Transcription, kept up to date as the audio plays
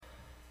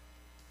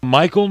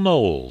Michael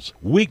Knowles,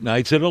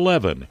 weeknights at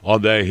 11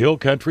 on the Hill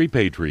Country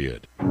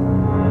Patriot.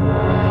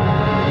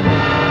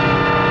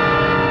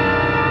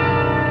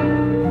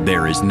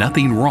 There is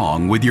nothing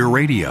wrong with your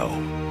radio.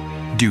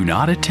 Do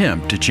not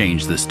attempt to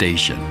change the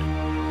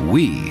station.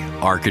 We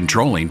are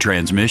controlling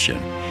transmission.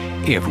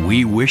 If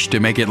we wish to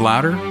make it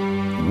louder,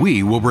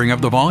 we will bring up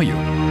the volume.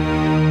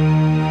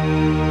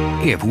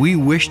 If we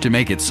wish to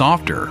make it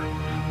softer,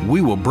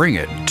 we will bring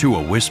it to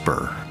a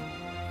whisper.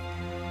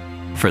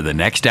 For the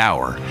next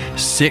hour,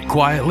 sit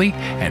quietly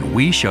and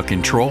we shall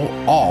control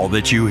all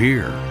that you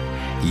hear.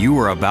 You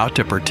are about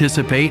to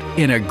participate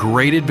in a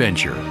great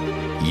adventure.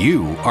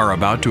 You are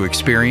about to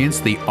experience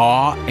the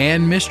awe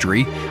and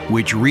mystery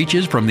which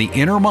reaches from the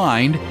inner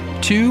mind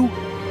to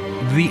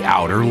the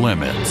outer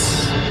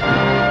limits.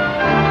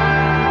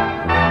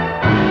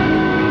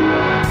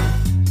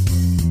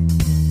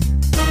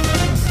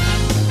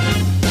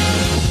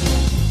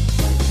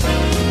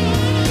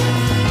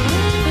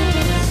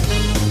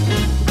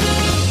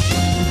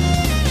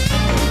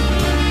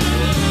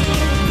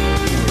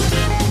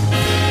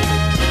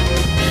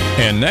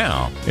 And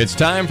now, it's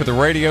time for the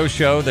radio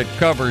show that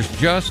covers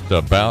just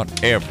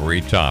about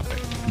every topic.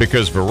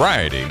 Because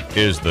variety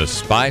is the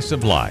spice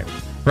of life.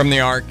 From the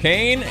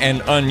arcane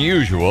and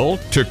unusual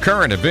to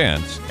current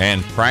events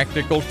and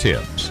practical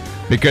tips.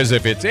 Because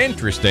if it's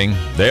interesting,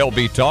 they'll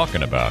be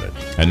talking about it.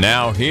 And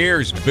now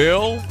here's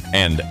Bill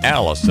and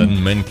Alison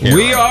Mencarow.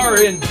 We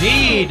are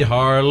indeed,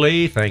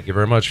 Harley. Thank you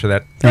very much for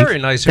that very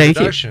nice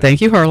introduction.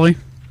 Thank you, Harley.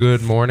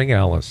 Good morning,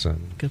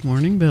 Alison. Good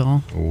morning,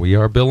 Bill. We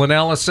are Bill and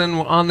Alison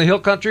on the Hill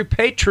Country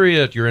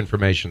Patriot, your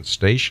information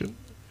station.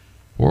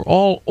 We're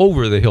all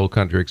over the Hill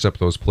Country except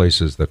those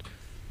places that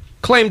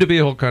claim to be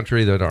Hill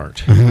Country that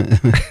aren't.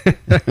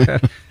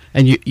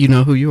 And you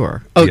know who you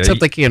are. Oh, yeah, except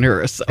they can't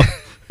hear us. So.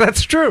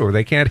 That's true.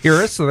 They can't hear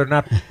us, so they're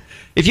not.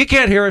 If you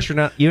can't hear us,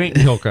 you ain't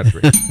in Hill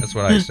Country. That's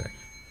what I say.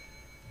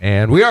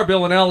 And we are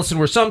Bill and Alison.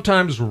 We're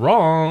sometimes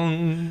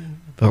wrong,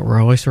 but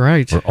we're always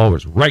right. We're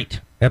always right.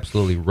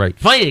 Absolutely right.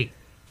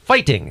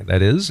 Fighting,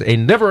 that is, a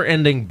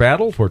never-ending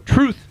battle for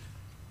truth,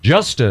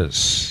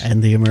 justice.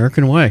 And the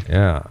American way.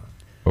 Yeah.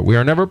 But we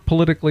are never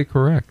politically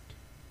correct.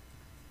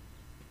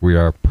 We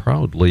are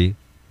proudly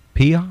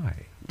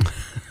PI.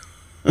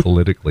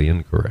 Politically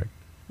incorrect.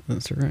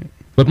 That's right.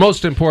 But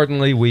most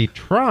importantly, we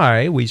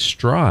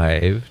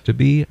strive to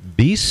be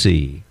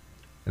BC.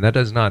 And that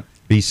is not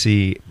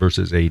BC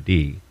versus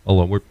AD,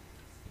 although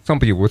some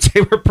people would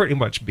say we're pretty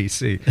much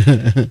BC.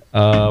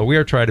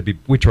 We try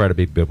to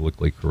be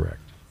biblically correct.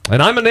 And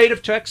I'm a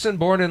native Texan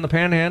born in the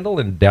Panhandle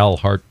in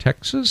Dalhart,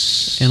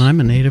 Texas. And I'm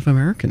a Native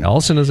American.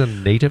 Alison is a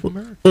Native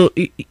American. Well,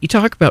 you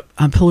talk about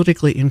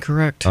politically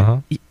incorrect. Uh-huh.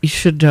 You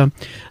should tell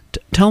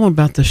them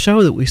about the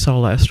show that we saw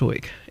last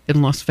week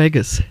in Las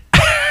Vegas.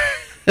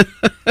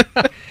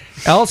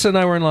 Alison and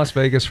I were in Las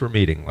Vegas for a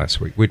meeting last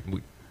week.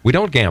 We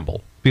don't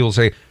gamble. People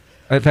say,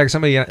 in fact,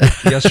 somebody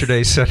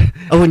yesterday said...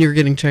 Oh, when you were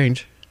getting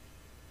change.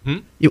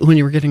 When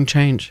you were getting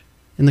change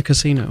in the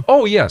casino.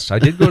 Oh, yes. I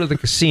did go to the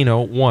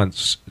casino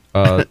once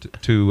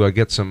to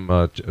get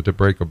some, to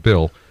break a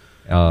bill,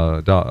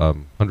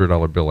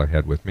 $100 bill I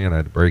had with me, and I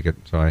had to break it,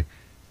 so I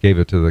gave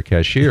it to the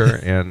cashier,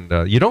 and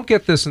you don't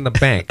get this in the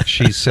bank,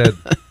 she said.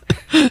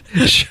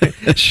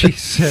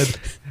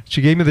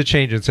 She gave me the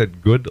change and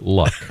said, good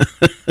luck.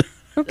 I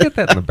don't get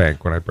that in the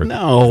bank when I break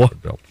the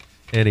bill.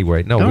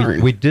 Anyway, no,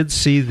 we did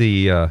see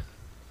the,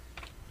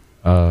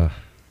 I'm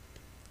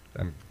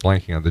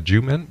blanking on the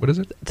Jew Men. What is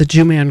it? The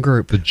Jew Man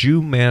Group. The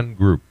Jew Man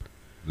Group.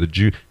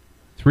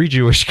 Three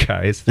Jewish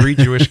guys, 3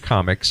 Jewish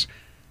comics.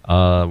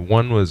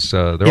 One was,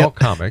 they're all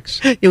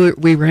comics. Yeah,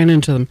 we ran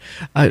into them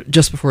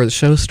just before the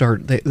show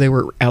started. They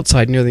were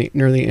outside near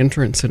the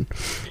entrance, and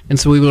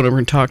so we went over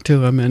and talked to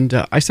them. And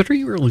I said, "Are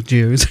you really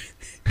Jews?"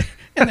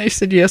 And they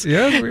said yes.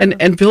 Yeah,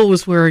 and Bill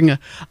was wearing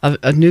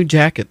a new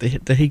jacket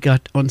that he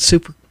got on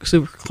super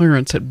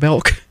clearance at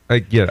Belk.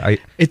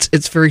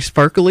 It's very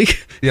sparkly.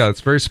 Yeah,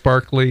 it's very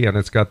sparkly, and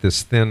it's got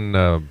this thin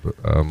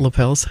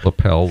lapels.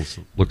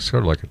 Looks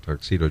sort of like a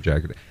tuxedo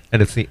jacket,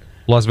 and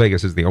Las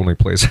Vegas is the only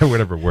place I would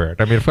ever wear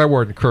it. I mean, if I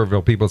wore it in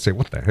Kerrville, people would say,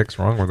 "What the heck's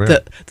wrong with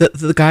that?"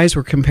 The guys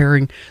were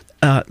comparing.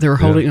 They were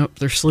holding up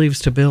their sleeves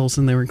to Bill's,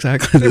 and they were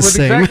exactly the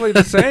same. They were exactly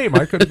the same.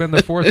 I could have been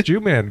the 4th Jew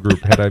Man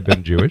Group had I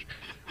been Jewish.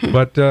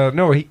 But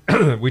no,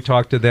 we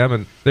talked to them,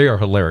 and they are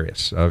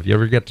hilarious. If you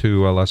ever get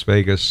to Las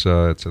Vegas,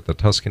 it's at the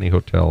Tuscany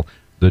Hotel.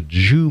 The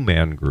Jew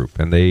Man Group,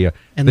 and they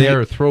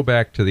are a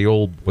throwback to the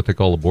old, what they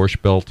call the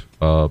Borscht Belt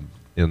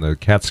in the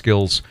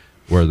Catskills,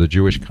 where the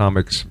Jewish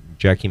comics,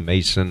 Jackie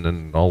Mason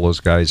and all those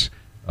guys,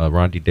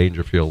 Rodney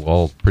Dangerfield,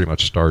 all pretty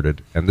much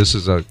started. And this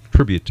is a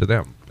tribute to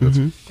them.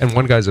 Mm-hmm. And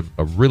one guy's a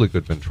really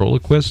good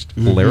ventriloquist,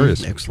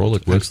 hilarious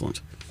ventriloquist.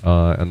 Excellent.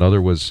 Another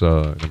was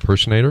an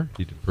impersonator.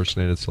 He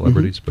impersonated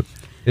celebrities, but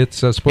it's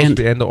supposed to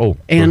be.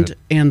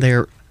 And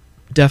they're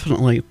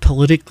definitely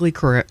politically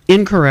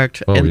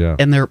incorrect,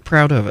 and they're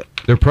proud of it.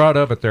 They're proud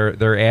of it.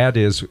 Their ad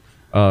is,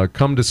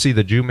 come to see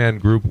the Jew Man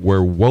Group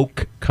where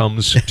woke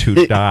comes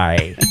to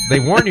die. They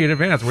warn you in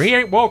advance. We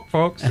ain't woke,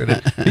 folks.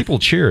 And people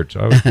cheered,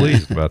 so I was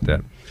pleased about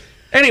that.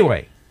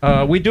 Anyway,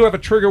 we do have a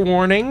trigger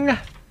warning.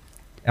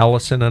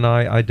 Allison and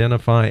I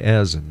identify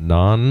as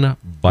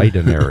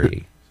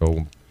non-binary.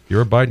 So if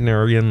you're a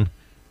binarian,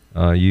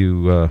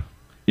 you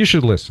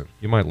should listen.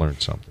 You might learn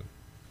something.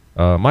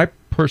 My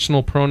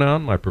personal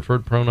pronoun, my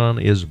preferred pronoun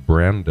is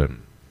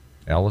Brandon.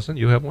 Allison,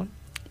 you have one?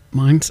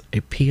 Mine's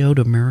a PO'd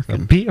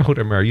American. A PO'd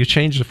American. You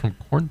changed it from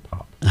corn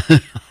pop.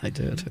 I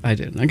did. I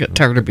got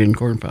tired of being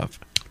corn pop.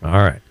 All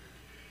right.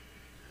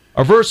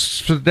 Our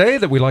verse for today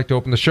that we like to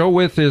open the show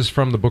with is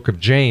from the book of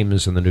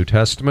James in the New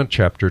Testament,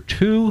 chapter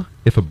 2.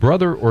 If a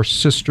brother or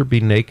sister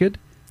be naked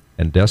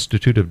and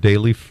destitute of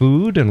daily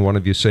food, and one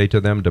of you say to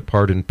them,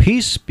 depart in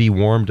peace, be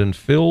warmed and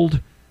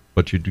filled,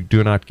 but you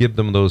do not give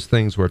them those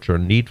things which are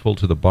needful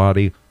to the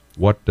body,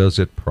 what does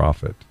it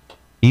profit?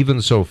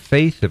 Even so,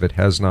 faith, if it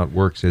has not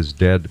works, is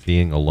dead,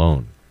 being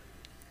alone.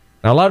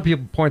 Now, a lot of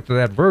people point to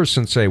that verse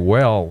and say,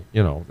 well,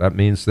 that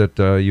means that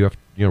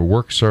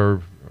works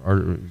are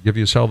give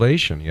you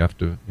salvation. You have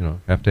to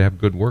have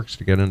good works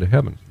to get into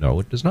heaven. No,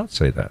 it does not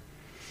say that.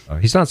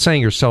 He's not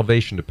saying your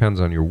salvation depends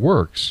on your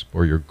works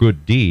or your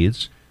good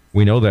deeds.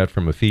 We know that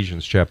from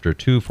Ephesians chapter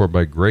 2, for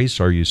by grace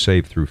are you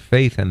saved through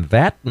faith, and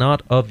that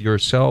not of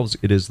yourselves,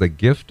 it is the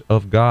gift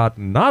of God,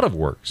 not of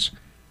works,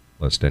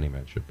 lest any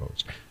man should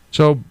boast.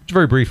 So,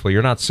 very briefly,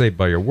 you're not saved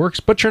by your works,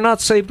 but you're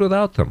not saved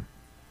without them.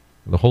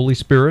 The Holy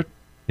Spirit,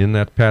 in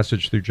that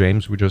passage through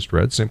James we just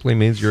read, simply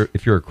means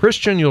if you're a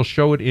Christian, you'll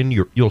show it in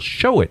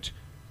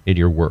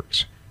your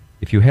works.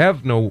 If you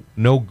have no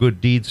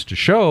good deeds to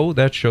show,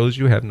 that shows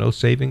you have no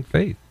saving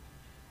faith.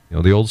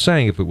 The old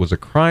saying, if it was a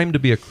crime to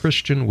be a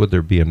Christian, would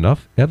there be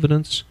enough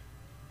evidence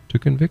to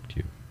convict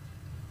you?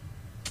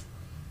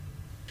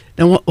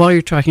 Now, while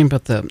you're talking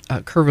about the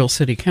Kerrville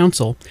City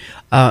Council,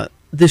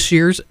 this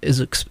year's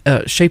is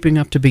shaping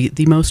up to be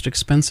the most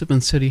expensive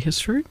in city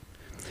history.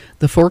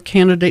 The 4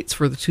 candidates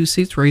for the 2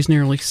 seats raised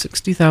nearly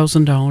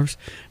 $60,000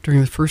 during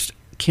the first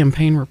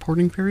campaign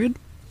reporting period.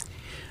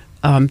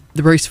 The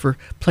race for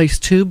place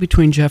 2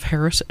 between Jeff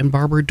Harris and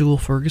Barbara Dool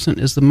Ferguson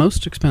is the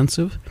most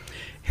expensive.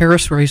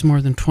 Harris raised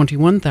more than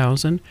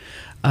 $21,000.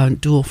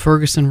 Dool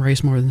Ferguson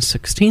raised more than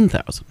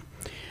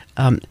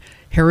 $16,000.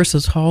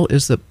 Harris's haul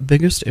is the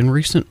biggest in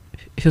recent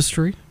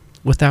history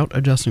without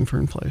adjusting for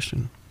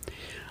inflation.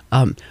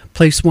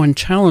 Place 1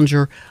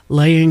 challenger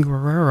Leanne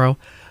Guerrero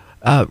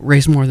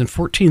raised more than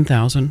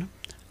 $14,000,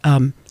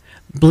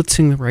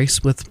 blitzing the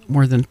race with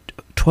more than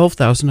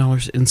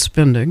 $12,000 in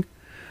spending.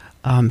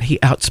 He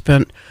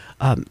outspent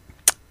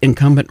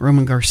incumbent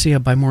Roman Garcia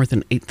by more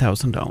than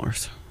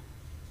 $8,000.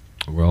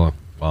 Well,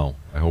 wow!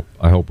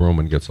 I hope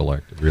Roman gets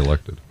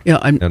reelected. Yeah,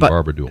 and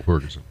Barbara Dool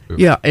Ferguson too.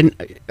 Yeah, and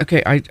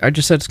okay, I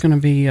just said it's going to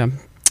be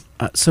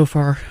so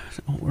far.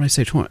 What did I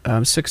say?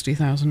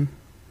 $60,000.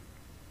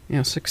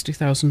 Yeah,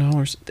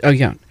 $60,000. Oh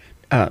yeah,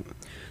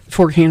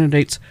 4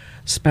 candidates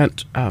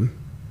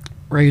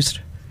raised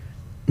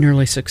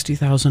nearly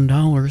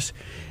 $60,000,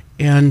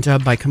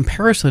 and by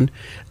comparison,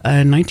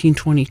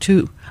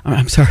 2022.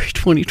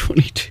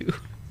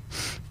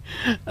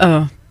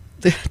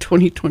 The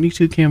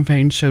 2022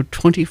 campaign showed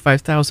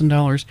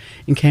 $25,000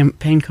 in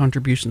campaign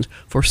contributions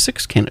for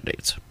 6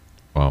 candidates.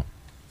 Wow.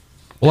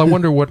 Well, I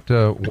wonder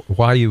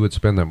why you would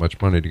spend that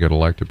much money to get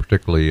elected,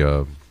 particularly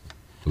for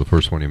the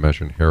first one you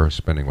mentioned, Harris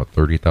spending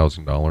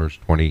 $30,000,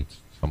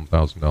 $20-some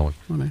thousand. What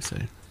did I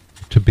say?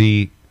 To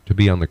be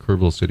on the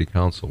Kerrville City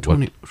Council.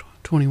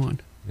 21.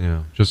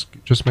 Yeah,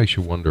 just makes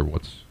you wonder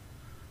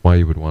why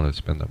you would want to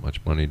spend that much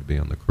money to be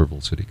on the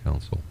Kerrville City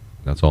Council.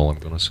 That's all I'm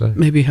going to say.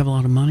 Maybe you have a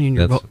lot of money in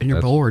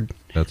your board.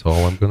 That's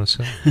all I'm going to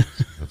say.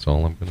 That's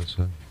all I'm going to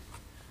say.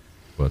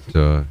 But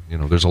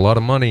there's a lot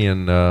of money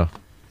in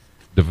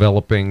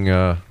developing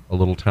a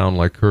little town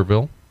like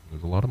Kerrville.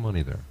 There's a lot of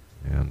money there,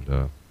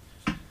 and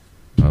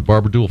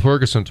Barbara Dool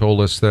Ferguson told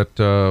us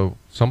that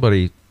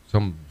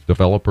some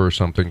developer or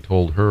something,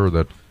 told her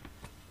that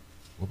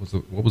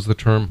what was the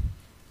term?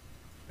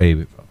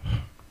 An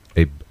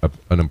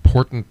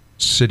important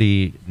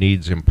city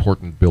needs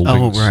important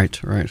buildings. Oh,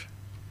 right.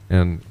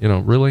 And,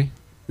 really?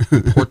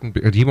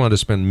 Important. He wanted to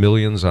spend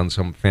millions on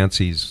some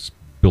fancy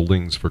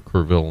buildings for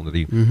Kerrville that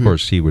of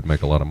course, he would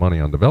make a lot of money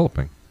on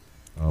developing.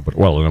 But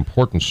an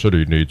important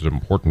city needs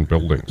important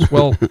buildings.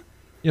 Well,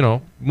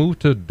 move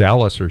to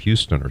Dallas or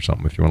Houston or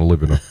something if you want to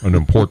live in an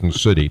important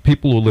city.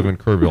 People who live in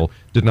Kerrville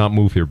did not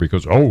move here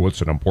because,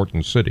 it's an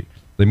important city.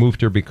 They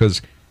moved here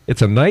because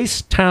it's a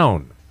nice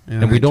town.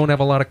 And we don't have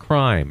a lot of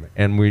crime,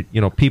 and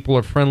people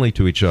are friendly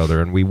to each other,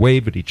 and we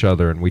wave at each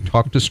other, and we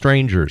talk to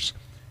strangers,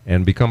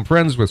 and become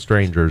friends with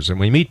strangers, and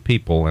we meet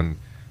people, and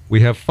we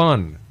have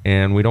fun,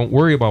 and we don't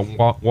worry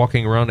about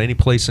walking around any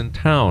place in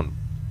town.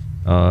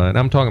 And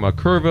I'm talking about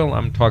Kerrville,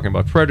 I'm talking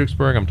about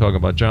Fredericksburg, I'm talking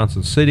about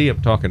Johnson City,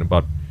 I'm talking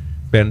about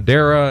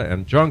Bandera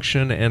and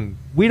Junction, and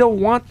we don't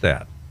want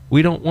that.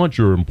 We don't want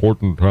your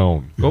important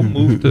town. Go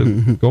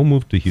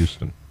move to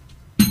Houston.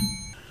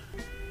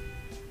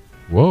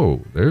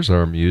 Whoa, there's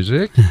our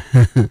music.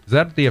 Is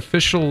that the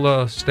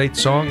official state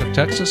song of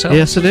Texas, Alison?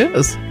 Yes, it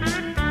is.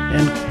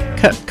 And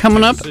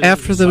coming up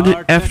after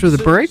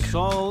the break,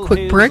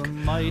 quick break,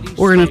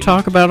 we're going to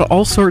talk about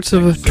all sorts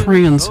of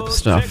trans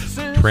stuff.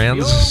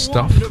 trans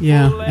stuff.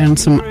 Yeah, and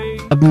some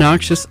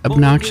obnoxious,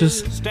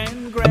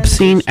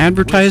 obscene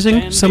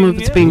advertising. Some of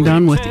it's being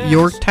done with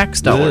your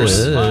tax dollars.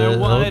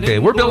 Okay,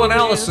 we're Bill and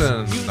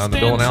Allison on the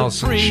Bill and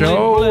Allison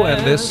Show,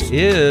 and this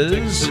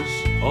is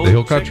the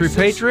Hill Country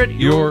Patriot,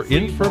 your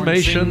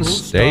information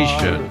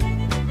station.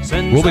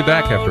 We'll be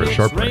back after a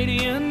short break.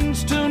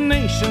 To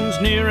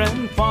nations near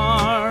and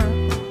far,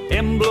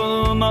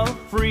 emblem of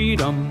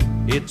freedom,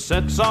 it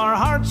sets our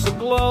hearts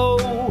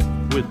aglow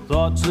with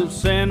thoughts of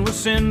San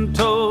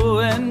Jacinto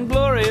and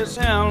glorious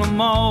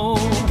Alamo.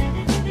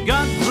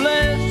 God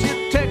bless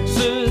you,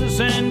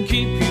 Texas, and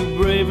keep you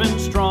brave and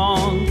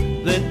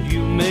strong, that you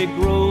may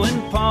grow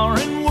in power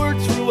and work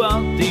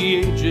throughout the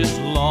ages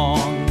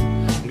long.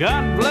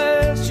 God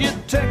bless you,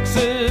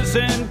 Texas,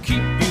 and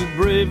keep you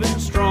brave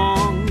and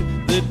strong,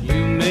 that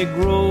you may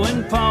grow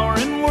in power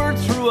and work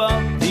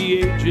throughout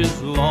the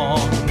ages long.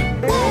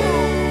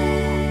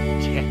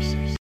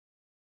 Texas.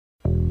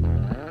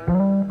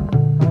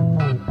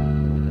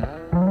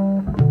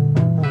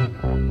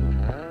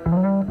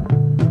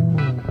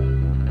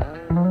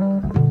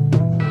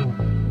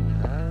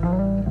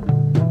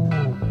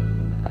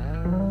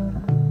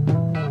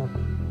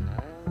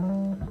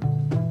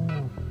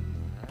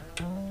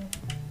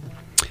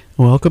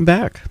 Welcome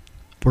back.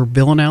 We're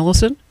Bill and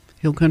Allison,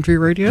 Hill Country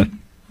Radio,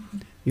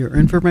 your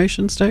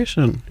information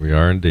station. We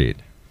are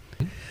indeed.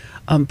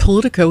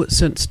 Politico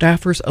sent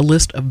staffers a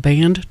list of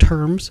banned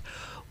terms,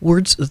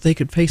 words that they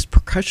could face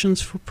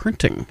repercussions for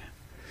printing.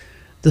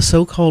 The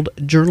so-called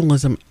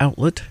journalism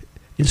outlet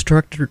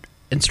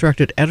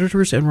instructed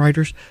editors and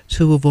writers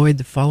to avoid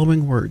the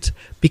following words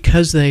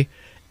because they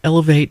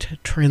elevate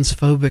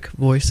transphobic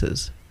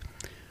voices: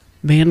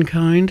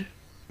 mankind,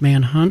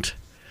 manhunt,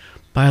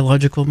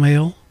 biological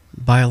male,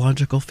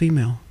 biological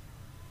female.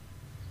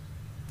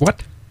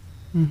 What?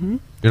 Mm-hmm.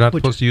 You're not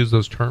supposed to use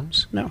those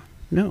terms? No.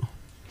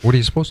 What are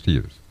you supposed to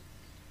use?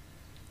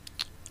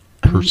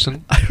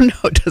 Person? I don't know.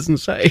 It doesn't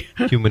say.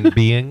 Human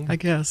being? I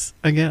guess.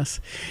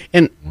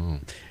 And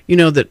you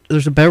know that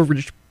there's a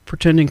beverage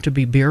pretending to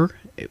be beer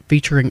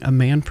featuring a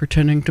man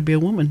pretending to be a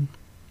woman.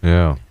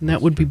 Yeah. And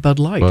that would be Bud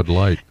Light. Bud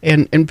Light.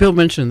 And Bill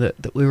mentioned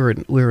that we were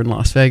in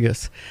Las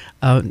Vegas.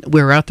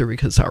 We were out there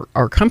because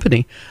our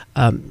company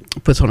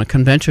puts on a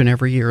convention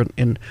every year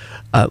in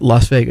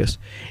Las Vegas.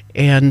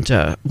 And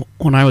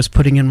when I was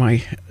putting in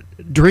my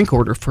drink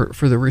order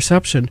for the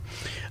reception,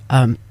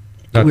 not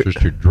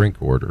just your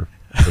drink order.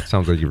 That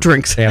sounds like you're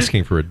drinks.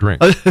 Asking for a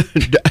drink.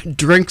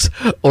 Drinks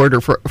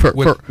order for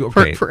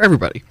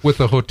everybody. With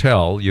the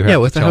hotel, you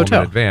have to tell them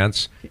in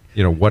advance,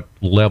 what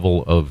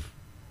level of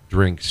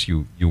drinks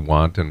you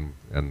want, and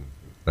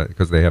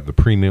because they have the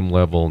premium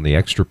level and the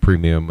extra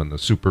premium and the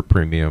super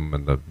premium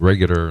and the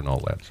regular and all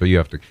that. So you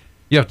have to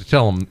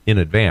tell them in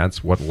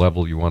advance what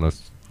level you want to,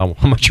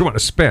 how much you want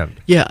to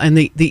spend. Yeah, and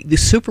the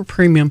super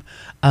premium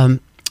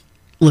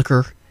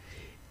liquor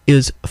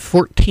is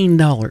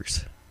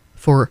 $14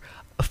 for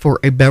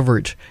a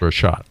beverage. For a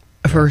shot.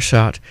 For a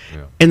shot.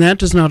 Yeah. And that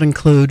does not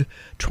include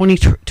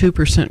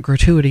 22%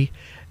 gratuity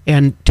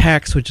and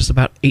tax, which is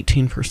about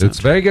 18%. It's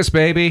Vegas,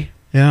 baby.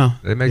 Yeah.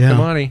 They make the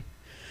money.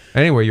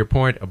 Anyway, your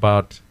point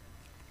about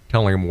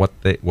telling them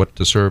what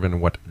to serve and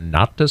what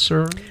not to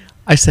serve?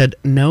 I said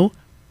no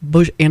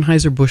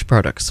Anheuser-Busch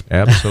products.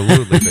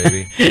 Absolutely,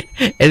 baby.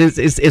 And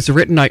it's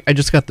written, I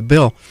just got the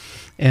bill,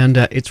 and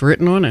it's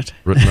written on it.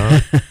 Written on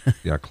it?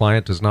 Yeah,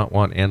 client does not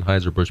want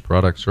Anheuser-Busch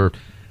products served.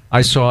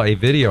 I saw a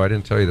video, I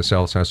didn't tell you this,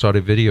 Alison, I saw a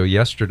video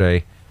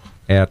yesterday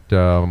at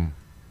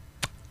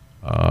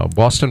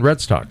Boston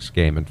Red Sox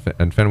game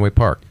in Fenway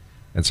Park.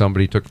 And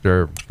somebody took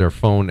their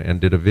phone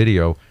and did a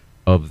video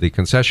of the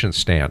concession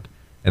stand.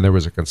 And there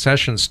was a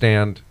concession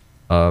stand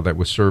that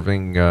was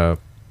serving,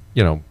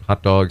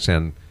 hot dogs,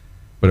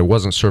 but it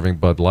wasn't serving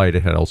Bud Light.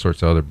 It had all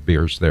sorts of other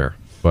beers there.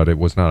 But it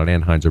was not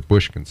an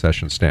Anheuser-Busch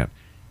concession stand.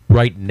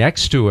 Right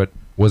next to it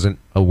was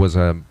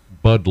a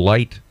Bud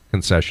Light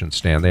concession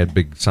stand. They had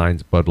big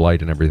signs, Bud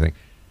Light and everything.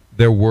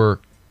 There were,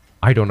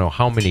 I don't know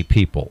how many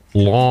people,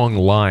 long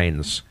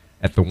lines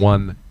at the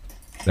one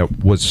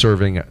that was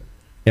serving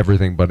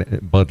everything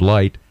but Bud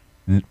Light.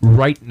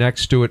 Right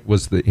next to it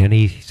was and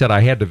he said,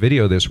 I had to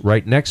video this,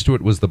 right next to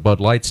it was the Bud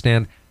Light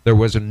stand. There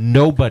was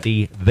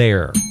nobody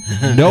there.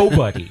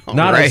 Nobody.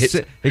 Not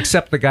right.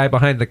 Except the guy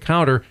behind the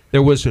counter.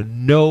 There was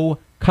no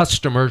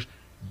customers.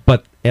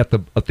 But at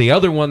the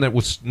other one that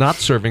was not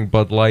serving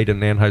Bud Light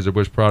and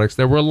Anheuser-Busch products,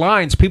 there were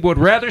lines. People would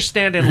rather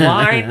stand in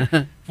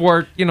line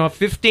for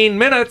 15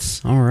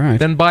 minutes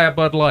than buy a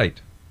Bud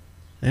Light.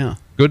 Yeah.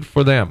 Good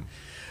for them.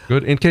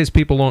 Good. In case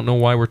people don't know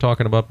why we're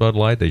talking about Bud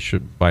Light, they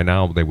should, by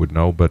now they would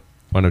know, but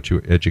why don't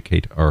you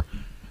educate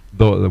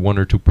the one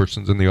or two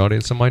persons in the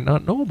audience that might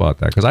not know about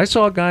that? Because I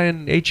saw a guy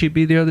in HEB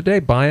the other day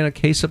buying a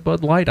case of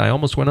Bud Light. I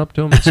almost went up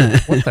to him and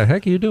said, what the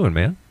heck are you doing,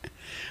 man?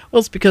 Well,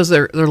 it's because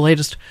their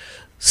latest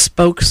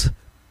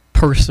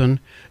spokesperson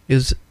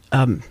is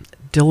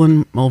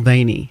Dylan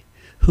Mulvaney,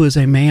 who is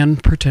a man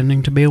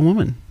pretending to be a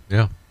woman.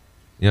 Yeah.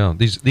 Yeah,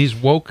 these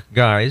woke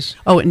guys.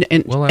 Oh,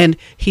 and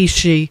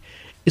she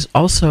is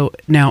also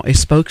now a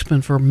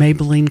spokesman for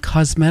Maybelline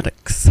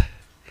Cosmetics.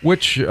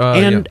 Which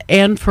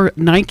and for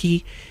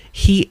Nike,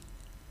 he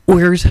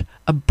wears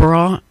a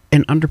bra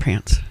and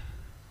underpants.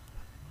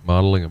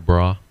 Modeling a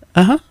bra.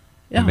 Yeah.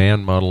 A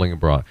man modeling a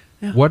bra.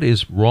 Yeah. What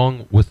is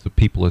wrong with the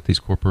people at these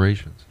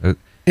corporations?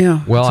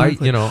 Yeah. Well,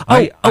 exactly.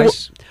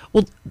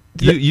 well,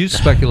 you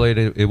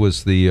speculated it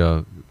was the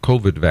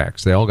COVID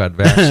vax. They all got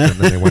vaxxed and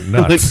then they went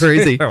nuts. That's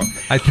crazy.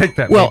 I think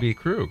that may be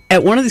true.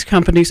 At one of these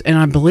companies, and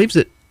I believe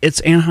that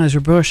it's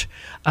Anheuser-Busch,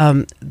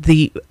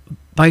 the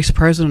vice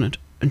president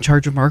in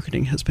charge of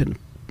marketing has been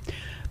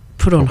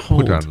put on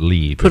hold. Put on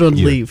leave. Put on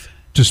leave.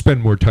 To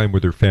spend more time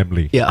with her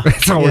family. Yeah.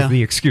 That's always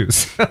the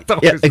excuse.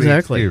 Yeah,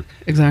 exactly.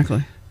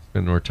 Exactly.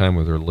 Spend more time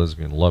with her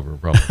lesbian lover,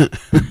 probably.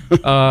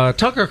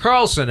 Tucker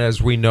Carlson,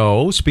 as we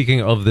know,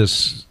 speaking of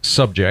this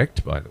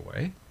subject, by the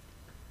way,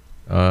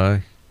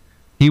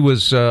 he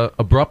was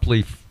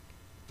abruptly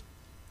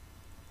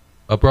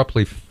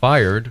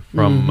fired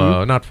from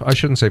I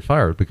shouldn't say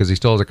fired because he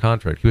still has a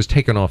contract. He was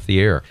taken off the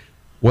air.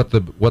 What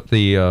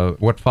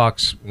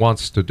Fox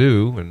wants to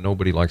do, and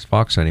nobody likes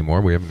Fox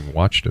anymore. We haven't even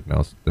watched it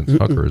now since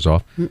Tucker is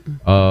off.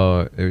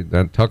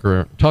 And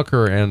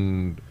Tucker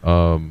and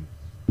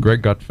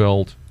Greg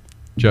Gutfeld,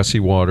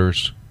 Jesse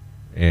Waters,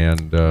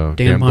 and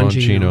Dan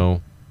Bongino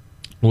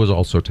was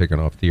also taken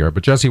off the air.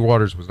 But Jesse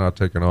Waters was not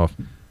taken off.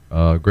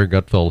 Greg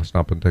Gutfeld has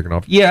not been taken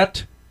off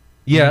yet.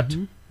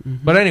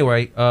 But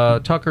anyway,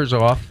 Tucker's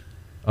off,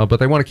 but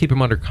they want to keep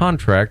him under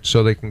contract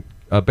so they can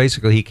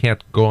basically he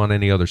can't go on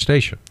any other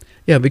station.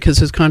 Yeah, because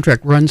his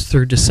contract runs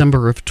through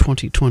December of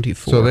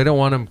 2024. So they don't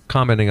want him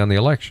commenting on the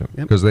election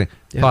because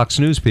Fox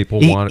News people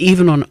want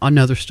even on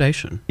another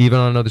station. Even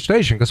on another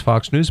station because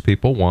Fox News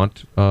people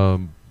want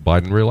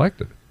Biden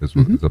reelected. Is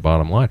the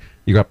bottom line.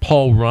 You got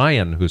Paul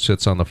Ryan who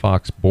sits on the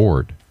Fox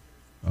board,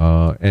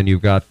 and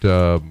you've got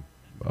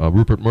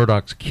Rupert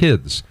Murdoch's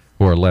kids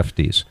who are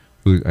lefties,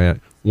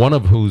 one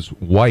of whose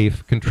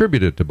wife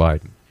contributed to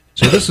Biden.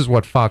 So this is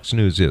what Fox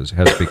News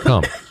has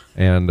become.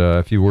 And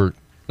if you were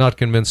not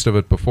convinced of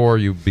it before,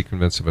 you'd be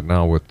convinced of it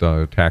now with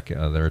their attack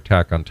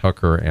on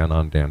Tucker and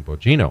on Dan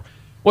Bongino.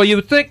 Well, you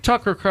would think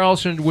Tucker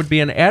Carlson would be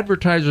an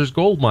advertiser's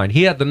goldmine.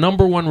 He had the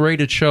 #1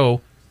 rated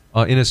show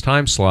in his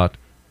time slot,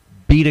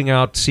 beating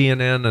out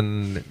CNN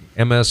and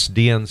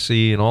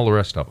MSDNC and all the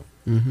rest of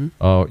them.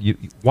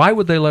 Why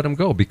would they let him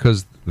go?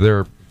 Because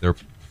they're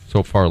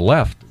so far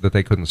left that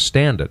they couldn't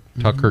stand it.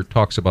 Tucker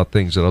talks about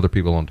things that other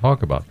people don't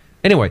talk about.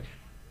 Anyway,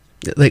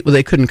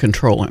 they couldn't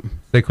control him.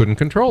 They couldn't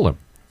control him.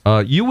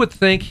 You would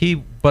think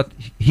he was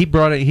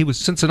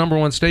since the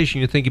 #1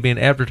 station. You'd think he'd be an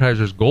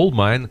advertiser's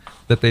goldmine,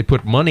 that they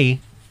put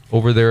money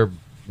over their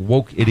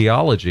woke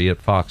ideology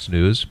at Fox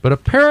News. But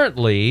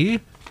apparently,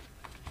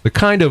 the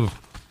kind of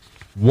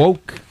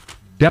woke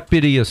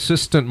deputy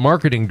assistant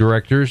marketing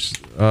directors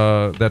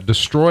that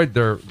destroyed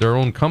their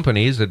own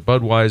companies at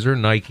Budweiser,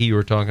 Nike, you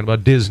were talking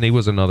about, Disney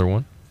was another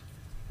one,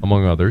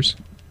 among others.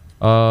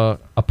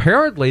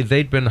 Apparently,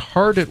 they'd been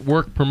hard at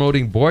work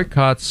promoting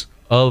boycotts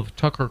of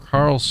Tucker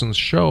Carlson's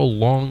show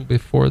long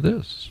before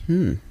this.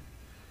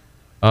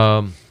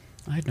 I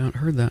had not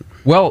heard that.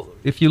 Well,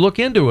 if you look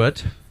into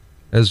it,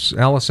 as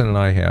Alison and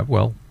I have,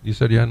 well, you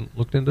said you hadn't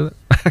looked into it?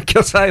 I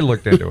guess I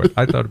looked into it.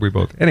 I thought we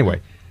both.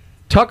 Anyway,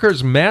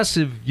 Tucker's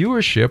massive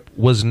viewership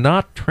was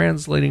not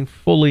translating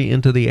fully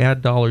into the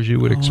ad dollars you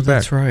would expect.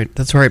 That's right.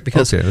 That's right.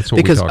 Because that's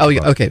what we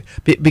talked about.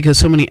 Because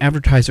so many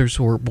advertisers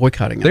were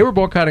boycotting it. They were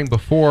boycotting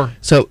before.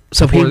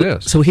 Before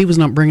this. So he was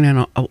not bringing in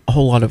a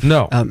whole lot of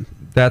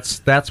That's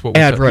what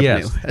we ad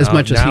revenue as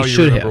much as he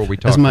should have. What we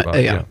talked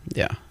about.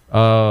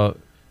 Yeah.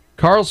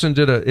 Carlson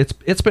did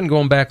it's been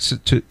going back to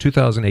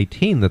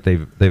 2018 that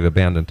they've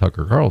abandoned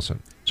Tucker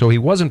Carlson. So he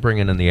wasn't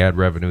bringing in the ad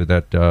revenue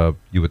that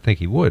you would think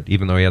he would,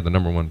 even though he had the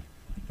 #1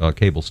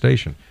 cable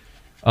station.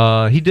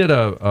 He did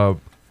a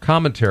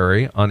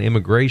commentary on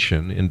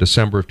immigration in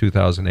December of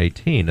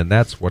 2018, and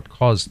that's what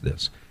caused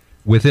this.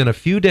 Within a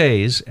few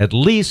days, at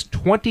least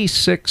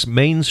 26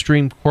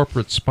 mainstream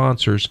corporate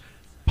sponsors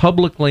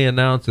publicly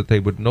announced that they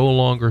would no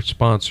longer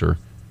sponsor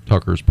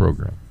Tucker's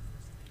program.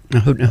 Now,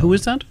 who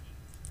is that?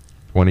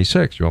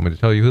 26. You want me to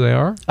tell you who they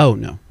are? Oh,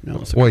 no.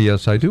 Well,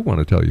 yes, I do want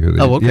to tell you who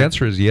they are. Okay. The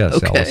answer is yes,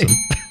 okay. Alison.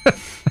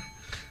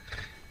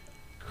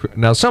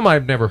 Now, some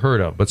I've never heard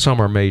of, but some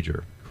are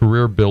major.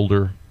 Career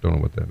Builder, don't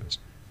know what that is.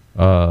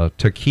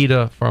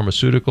 Takeda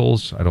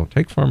Pharmaceuticals, I don't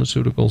take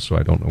pharmaceuticals, so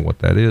I don't know what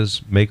that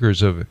is.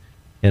 Makers of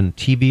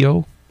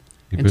Entyvio.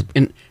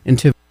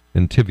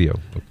 Entyvio,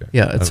 okay.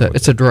 Yeah,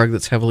 it's a drug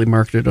that's heavily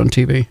marketed on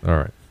TV. All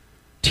right.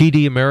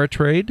 TD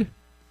Ameritrade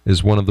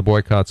is one of the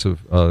boycotts of,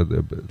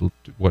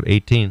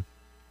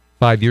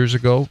 5 years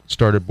ago,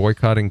 started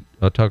boycotting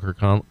Tucker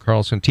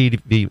Carlson. TD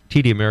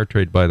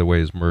Ameritrade, by the way,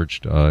 is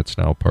merged. It's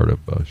now part of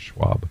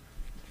Schwab.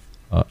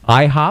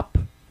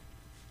 IHOP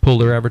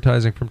pulled their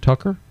advertising from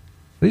Tucker.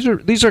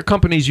 These are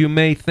companies you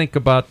may think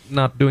about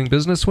not doing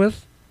business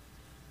with.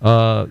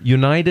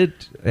 United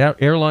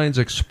Airlines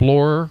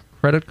Explorer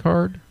credit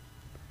card.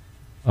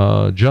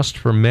 Just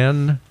for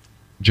Men.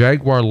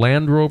 Jaguar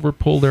Land Rover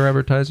pulled their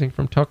advertising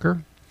from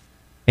Tucker.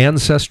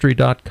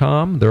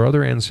 Ancestry.com. There are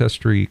other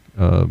Ancestry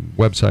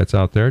websites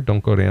out there.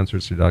 Don't go to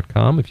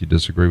Ancestry.com if you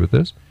disagree with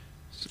this.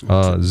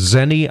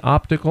 Zenny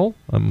Optical.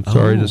 I'm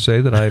sorry to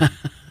say that I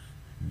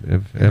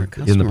have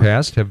in the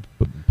past have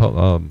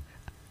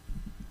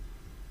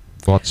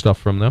bought stuff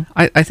from them.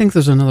 I think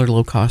there's another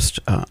low-cost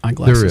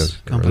eyeglasses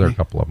company. There are a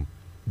couple of them.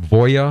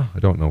 Voya, I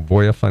don't know.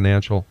 Voya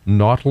Financial.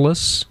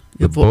 Nautilus,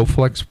 the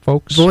Bowflex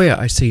folks. Voya,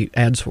 I see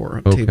ads for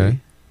on TV.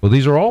 Well,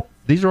 these are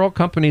all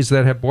companies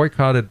that have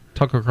boycotted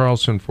Tucker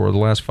Carlson for the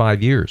last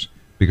 5 years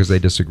because they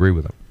disagree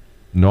with him.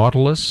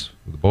 Nautilus,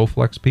 the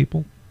Bowflex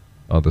people.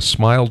 The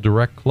Smile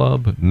Direct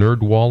Club,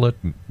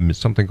 NerdWallet,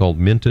 something called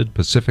Minted,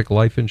 Pacific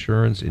Life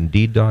Insurance,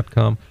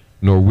 Indeed.com,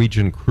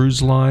 Norwegian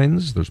Cruise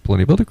Lines. There's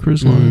plenty of other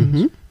cruise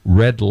lines.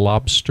 Red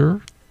Lobster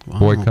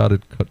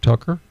boycotted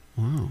Tucker.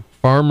 Wow.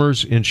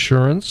 Farmers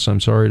Insurance. I'm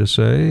sorry to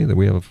say that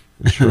we have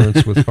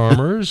insurance with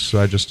farmers.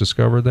 I just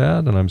discovered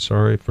that, and I'm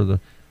sorry for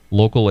the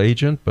local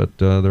agent, but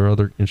there are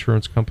other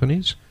insurance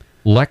companies.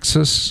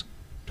 Lexus,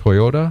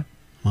 Toyota,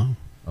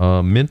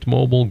 Mint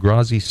Mobile,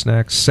 Grazi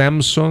Snacks,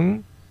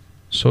 Samsung,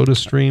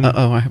 SodaStream.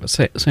 I have a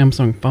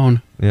Samsung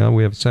phone. Yeah,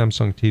 we have a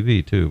Samsung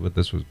TV too,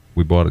 but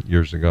we bought it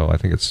years ago. I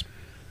think it's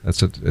a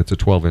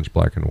 12-inch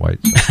black and white.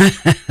 So.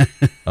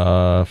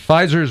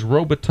 Pfizer's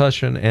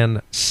Robitussin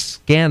and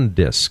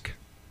ScanDisk,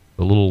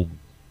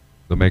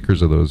 the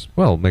makers of those,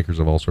 makers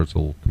of all sorts of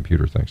little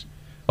computer things.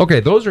 Okay,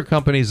 those are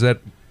companies that.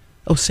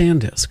 Oh,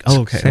 SanDisk.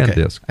 Oh, okay.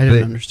 SanDisk. Okay. I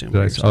didn't understand.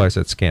 I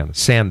said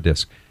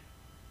SanDisk.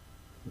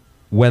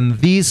 When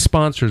these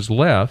sponsors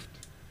left,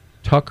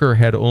 Tucker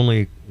had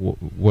only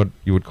what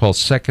you would call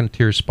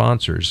second-tier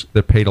sponsors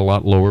that paid a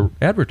lot lower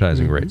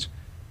advertising rates.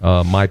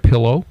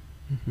 MyPillow,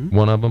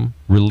 one of them.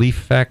 Relief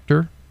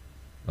Factor,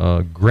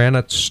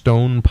 Granite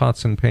Stone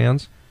Pots and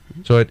Pans.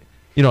 So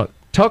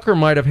Tucker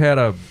might have had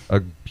a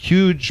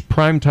huge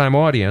primetime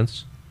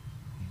audience,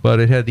 but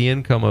it had the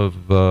income of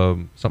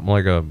something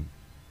like a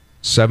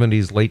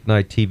 70s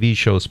late-night TV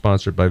show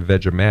sponsored by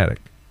Vegematic.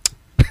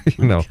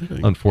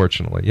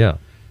 Unfortunately, yeah.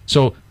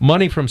 So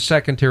money from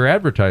second-tier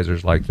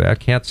advertisers like that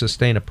can't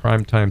sustain a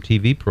primetime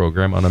TV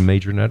program on a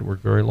major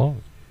network very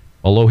long.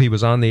 Although he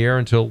was on the air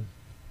until,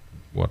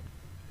 a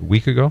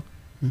week ago?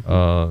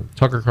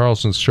 Tucker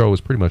Carlson's show was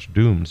pretty much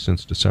doomed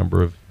since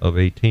December of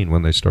 18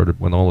 when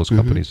all those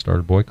companies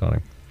started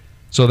boycotting.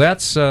 So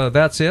that's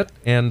it.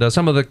 And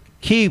some of the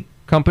key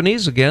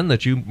companies, again,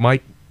 that you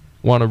might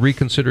want to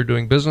reconsider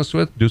doing business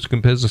with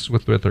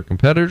their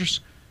competitors: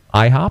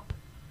 IHOP,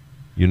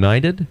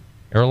 United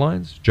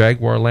Airlines,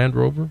 Jaguar Land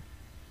Rover,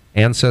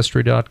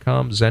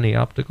 Ancestry.com, Zenny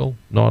Optical,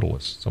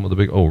 Nautilus. Some of the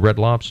big, Red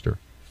Lobster,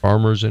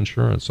 Farmers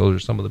Insurance. Those are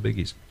some of the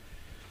biggies.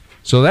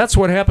 So that's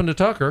what happened to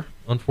Tucker,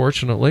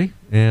 unfortunately,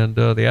 and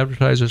the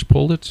advertisers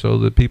pulled it. So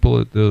the people,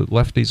 the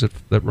lefties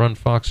that run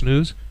Fox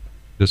News,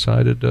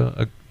 decided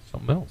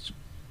something else.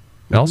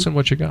 Alison,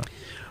 what you got?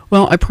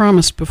 Well, I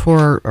promised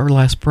before our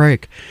last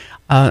break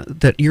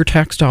that your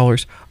tax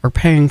dollars are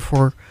paying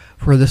for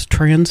this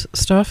trans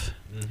stuff.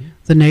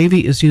 The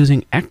Navy is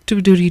using an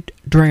active duty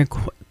drag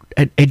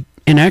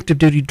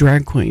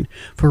queen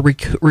for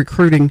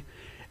recruiting,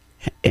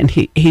 and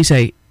he's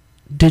a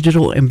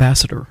digital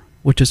ambassador,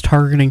 which is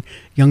targeting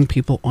young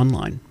people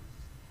online.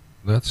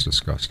 That's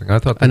disgusting. I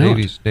thought the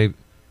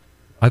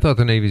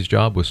Navy's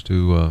job was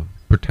to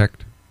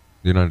protect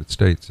the United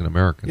States and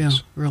Americans. Yeah,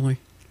 really.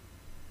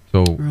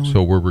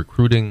 So we're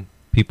recruiting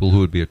people who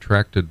would be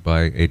attracted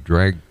by a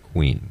drag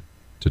queen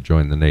to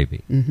join the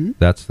Navy.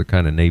 That's the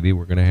kind of Navy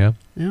we're going to have?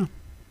 Yeah.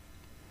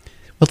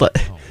 Well,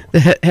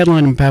 the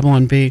headline in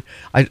Babylon Bee,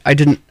 I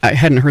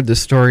hadn't heard this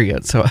story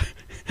yet, so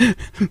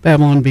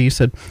Babylon Bee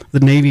said the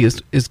Navy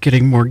is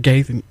getting more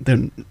gay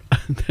than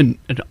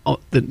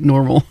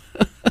normal.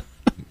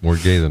 More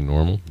gay than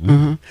normal?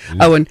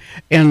 Oh,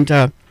 and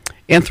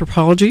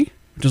Anthropology,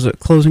 which is a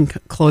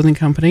clothing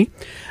company,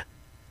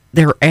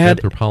 their ad...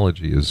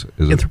 Anthropology is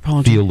a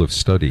field of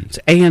study. It's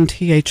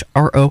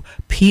ANTHROPOLOGIE,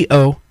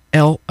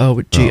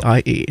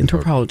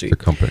 Anthropology. The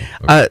company.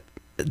 Okay.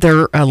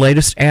 Their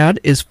latest ad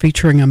is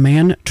featuring a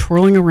man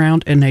twirling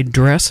around in a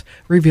dress,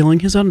 revealing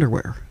his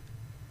underwear.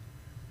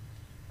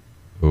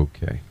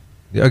 Okay.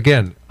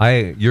 Again,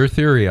 your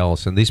theory,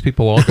 Alison, these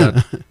people all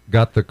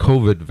got the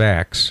COVID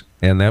vax,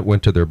 and that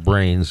went to their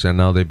brains, and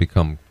now they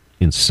become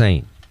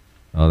insane.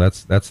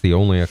 That's the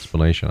only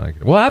explanation I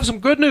can. Well, I have some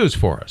good news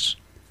for us.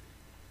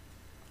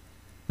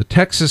 The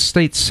Texas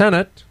State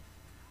Senate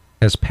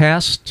has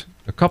passed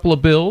a couple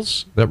of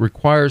bills that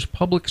requires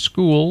public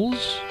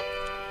schools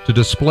to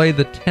display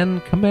the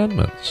 10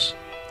 Commandments.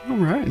 All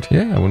right.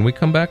 Yeah, when we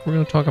come back, we're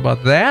going to talk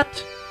about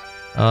that.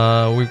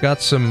 We've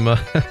got some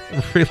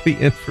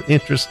really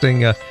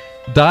interesting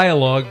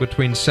dialogue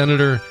between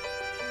Senator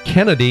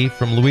Kennedy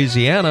from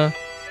Louisiana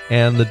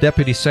and the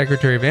Deputy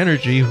Secretary of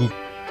Energy, who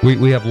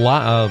we have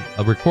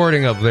a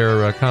recording of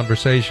their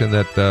conversation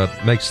that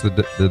makes the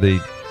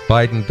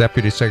Biden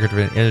Deputy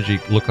Secretary of Energy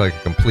look like a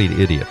complete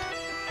idiot.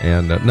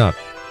 And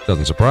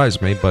doesn't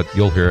surprise me, but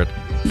you'll hear it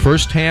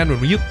firsthand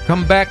when you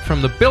come back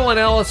from the Bill and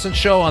Alison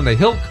Show on the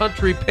Hill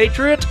Country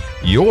Patriot,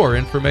 your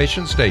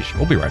information station.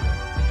 We'll be right back.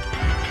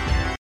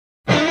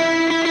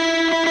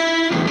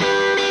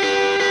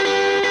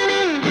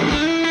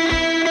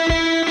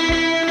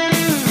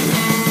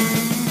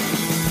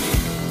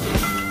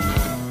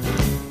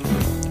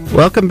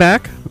 Welcome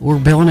back. We're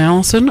Bill and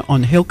Allison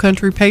on Hill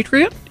Country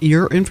Patriot,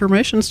 your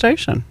information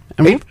station.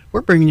 And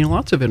we're bringing you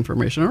lots of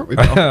information, aren't we,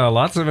 Bill?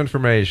 Lots of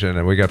information,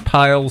 and we got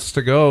piles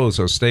to go,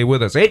 so stay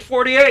with us.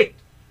 8:48.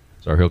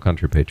 It's our Hill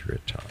Country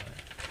Patriot time.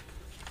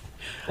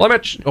 Well,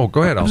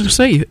 go ahead, I was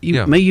Allison. going to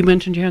say, you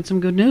mentioned you had some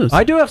good news.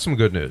 I do have some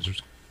good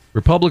news.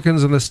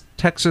 Republicans in the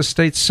Texas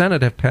State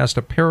Senate have passed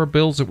a pair of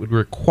bills that would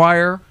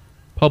require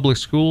public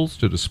schools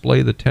to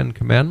display the Ten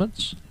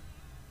Commandments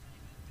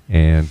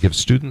and give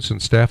students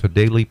and staff a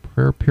daily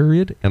prayer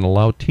period and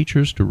allow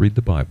teachers to read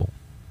the Bible.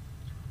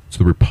 It's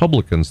the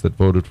Republicans that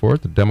voted for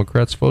it. The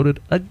Democrats voted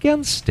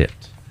against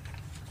it.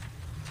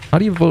 How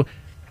do you vote?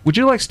 Would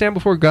you like to stand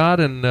before God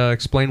and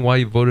explain why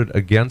you voted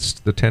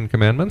against the Ten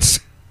Commandments?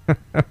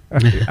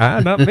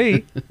 Not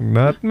me.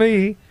 Not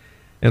me.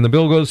 And the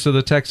bill goes to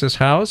the Texas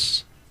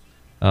House.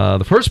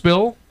 The first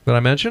bill that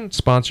I mentioned,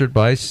 sponsored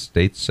by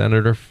State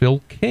Senator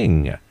Phil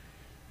King,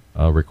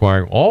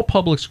 requiring all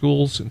public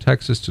schools in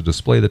Texas to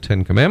display the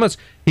Ten Commandments.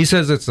 He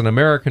says it's an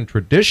American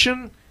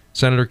tradition.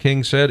 Senator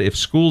King said if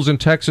schools in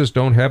Texas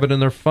don't have it in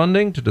their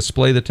funding to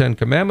display the Ten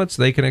Commandments,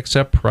 they can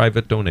accept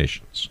private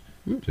donations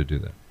to do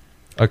that.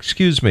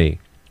 Excuse me.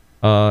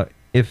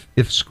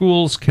 If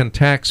schools can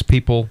tax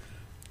people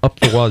up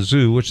the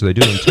wazoo, which they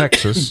do in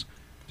Texas,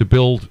 to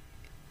build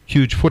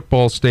huge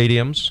football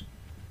stadiums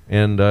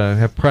and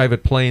have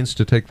private planes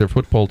to take their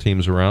football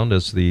teams around,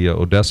 as the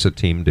Odessa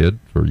team did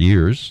for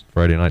years,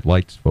 Friday Night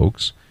Lights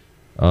folks,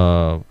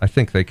 I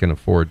think they can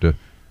afford to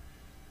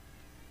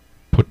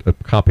put a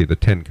copy of the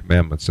Ten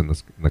Commandments in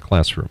the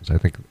classrooms. I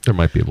think there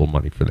might be a little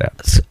money for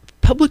that.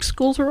 Public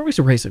schools are always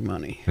raising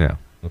money. Yeah,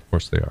 of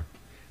course they are.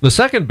 The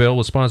second bill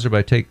was sponsored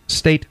by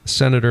State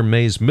Senator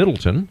Mays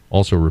Middleton,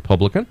 also a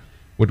Republican,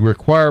 would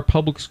require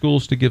public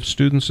schools to give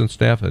students and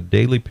staff a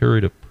daily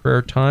period of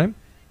prayer time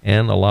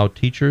and allow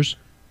teachers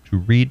to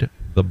read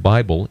the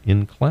Bible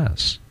in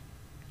class.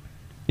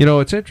 You know,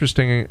 it's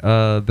interesting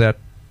that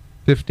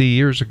 50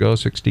 years ago,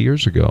 60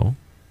 years ago,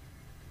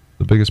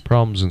 the biggest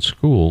problems in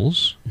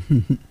schools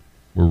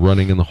were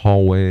running in the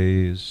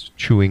hallways,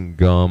 chewing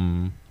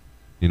gum,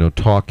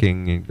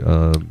 talking,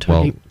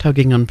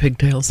 tugging on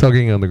pigtails.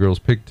 Tugging on the girls'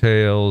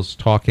 pigtails,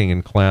 talking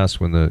in class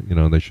when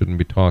they shouldn't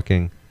be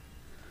talking.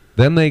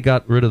 Then they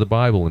got rid of the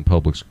Bible in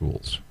public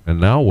schools. And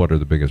now what are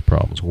the biggest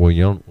problems? Well,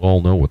 you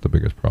all know what the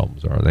biggest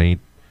problems are. They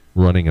ain't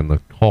running in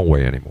the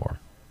hallway anymore.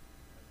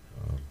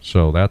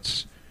 So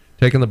that's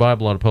taking the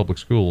Bible out of public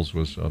schools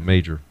was a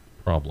major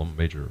problem,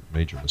 major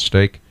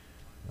mistake.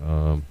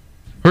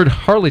 Heard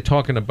Harley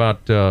talking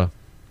about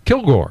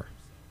Kilgore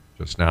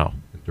just now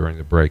during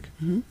the break.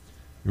 Mm-hmm.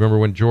 Remember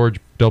when George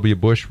W.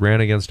 Bush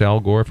ran against Al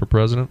Gore for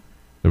president?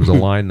 There was a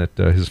line that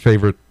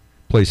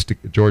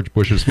George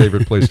Bush's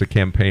favorite place to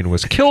campaign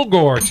was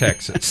Kilgore,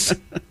 Texas.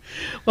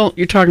 Well,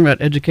 you're talking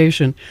about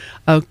education.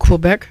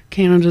 Quebec,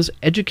 Canada's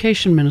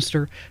education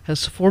minister,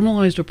 has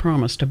formalized a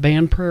promise to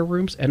ban prayer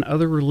rooms and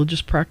other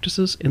religious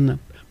practices in the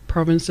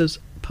province's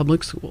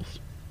public schools.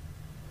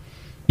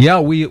 Yeah,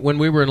 when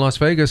we were in Las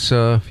Vegas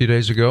a few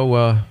days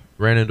ago,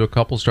 ran into a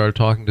couple, started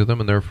talking to them,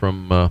 and they're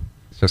from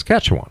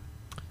Saskatchewan.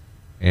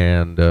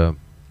 And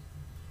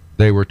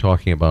they were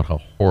talking about how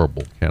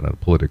horrible Canada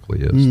politically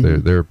is.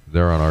 Mm-hmm.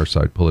 They're on our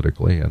side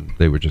politically, and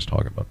they were just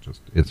talking about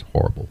it's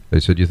horrible. They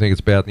said, "You think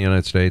it's bad in the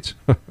United States?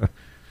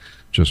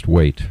 Just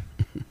wait,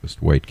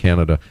 just wait."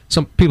 Canada.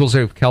 Some people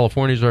say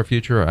California's our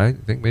future. I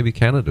think maybe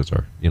Canada's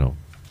our.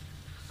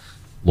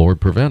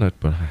 Lord prevent it,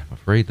 but I'm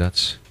afraid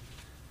that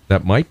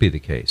might be the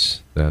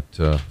case.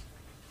 That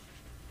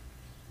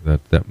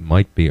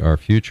might be our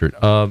future.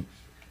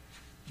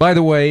 By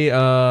the way,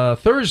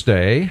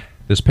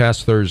 this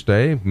past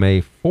Thursday,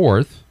 May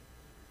 4th,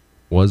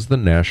 was the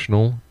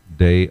National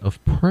Day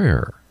of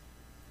Prayer.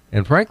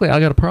 And frankly, I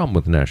got a problem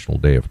with the National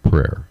Day of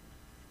Prayer.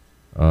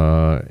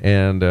 I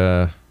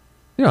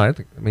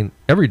think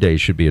every day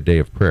should be a day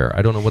of prayer.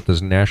 I don't know what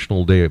this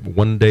National Day,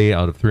 one day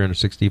out of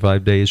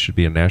 365 days should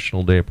be a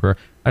National Day of Prayer.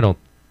 I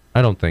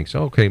don't think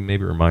so. Okay,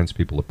 maybe it reminds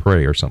people to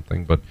pray or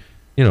something, but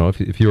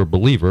if you're a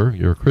believer,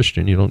 you're a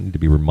Christian, you don't need to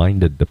be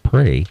reminded to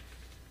pray.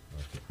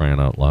 Crying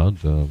out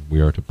loud,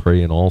 we are to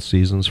pray in all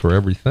seasons for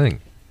everything.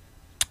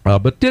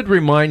 But did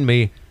remind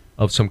me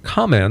of some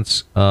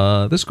comments.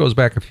 This goes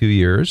back a few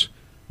years.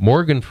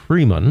 Morgan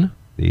Freeman,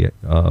 the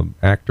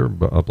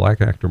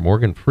black actor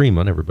Morgan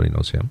Freeman, everybody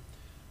knows him.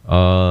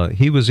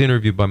 He was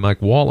interviewed by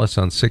Mike Wallace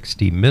on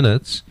 60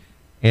 Minutes,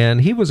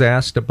 and he was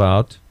asked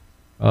about,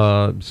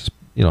 I'm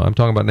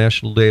talking about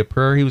National Day of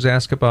Prayer. He was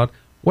asked about,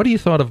 what do you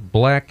thought of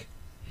Black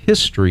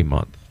History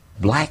Month?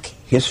 Black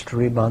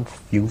History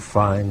Month, you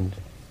find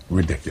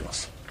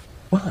ridiculous.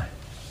 Why?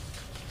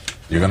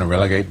 You're going to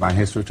relegate my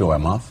history to a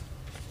month?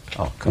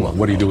 Oh, come on.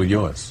 What do you do with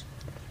yours?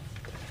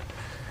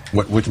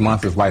 Which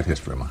month is White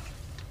History Month?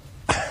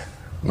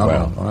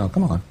 No,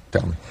 come on,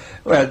 tell me.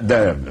 Well,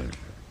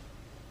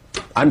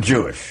 I'm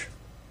Jewish.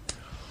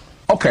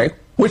 Okay,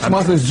 which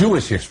month is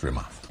Jewish History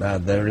Month?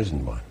 There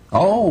isn't one.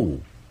 Oh,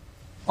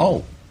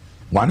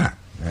 why not?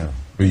 Yeah.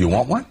 Do you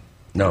want one?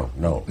 No.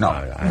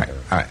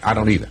 I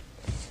don't either.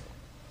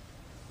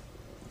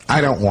 I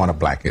don't want a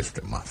Black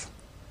History Month.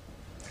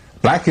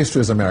 Black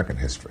history is American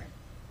history.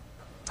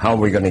 How are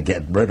we going to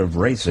get rid of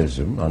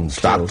racism?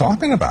 Stop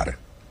talking about it.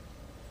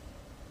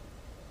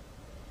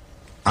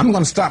 I'm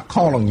going to stop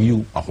calling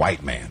you a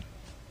white man.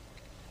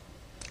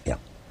 Yeah.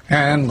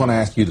 And I'm going to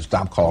ask you to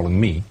stop calling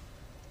me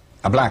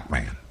a black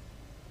man.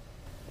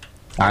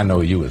 I know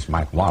you as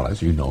Mike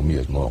Wallace. You know me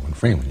as Morgan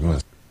Freeman.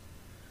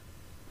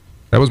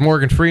 That was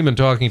Morgan Freeman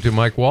talking to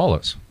Mike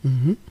Wallace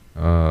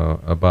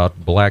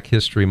about Black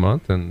History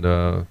Month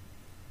and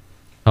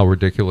how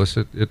ridiculous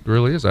it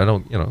really is. I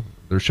don't,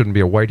 there shouldn't be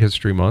a White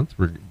History Month,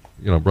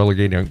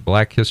 relegating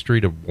Black history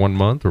to 1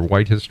 month or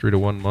white history to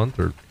 1 month,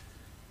 or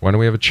why don't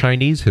we have a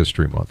Chinese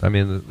History Month? I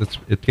mean,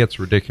 it gets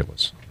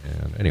ridiculous.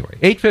 And anyway,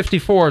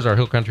 8:54 is our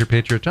Hill Country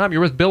Patriot time.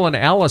 You're with Bill and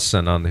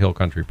Alison on the Hill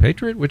Country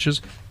Patriot, which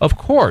is, of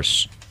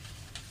course,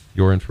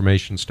 your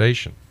information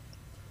station.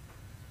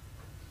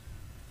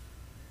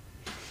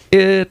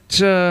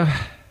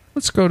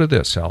 Let's go to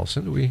this,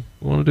 Alison. Do we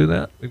want to do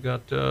that? We've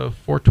got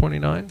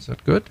 429. Is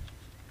that good?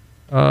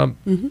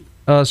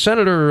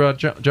 Senator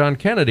John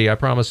Kennedy, I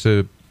promised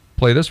to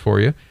play this for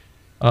you.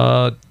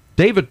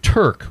 David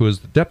Turk, who is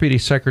the Deputy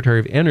Secretary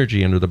of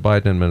Energy under the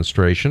Biden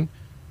administration,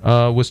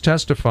 was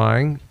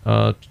testifying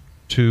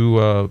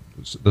to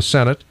the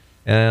Senate.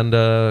 And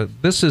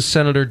this is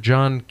Senator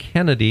John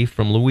Kennedy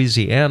from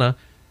Louisiana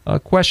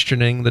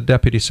questioning the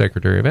Deputy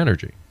Secretary of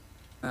Energy.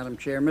 Madam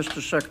Chair,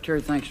 Mr. Secretary,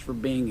 thanks for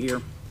being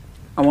here.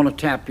 I want to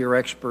tap your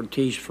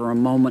expertise for a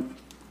moment.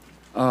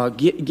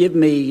 Give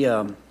me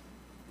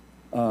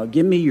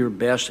your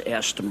best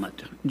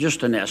estimate,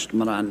 just an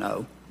estimate, I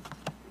know,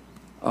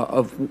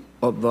 of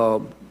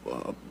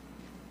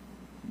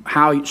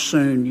how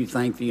soon you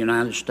think the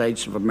United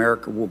States of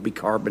America will be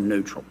carbon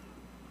neutral.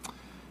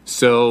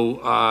 So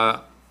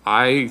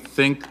I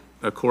think,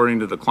 according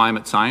to the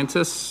climate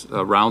scientists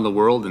around the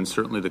world, and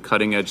certainly the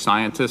cutting-edge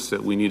scientists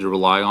that we need to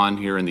rely on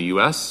here in the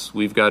U.S.,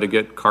 we've got to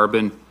get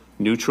carbon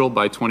neutral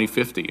by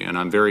 2050, and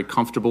I'm very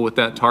comfortable with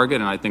that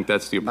target, and I think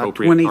that's the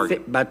appropriate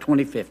target. By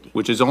 2050.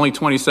 Which is only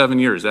 27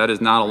 years. That is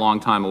not a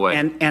long time away.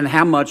 And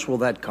how much will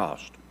that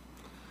cost?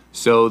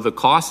 So the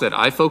cost that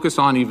I focus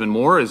on even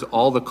more is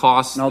all the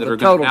costs that are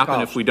going to happen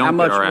if we don't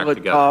get our act together. How much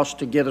will it cost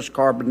to get us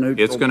carbon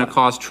neutral? It's going to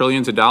cost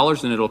trillions of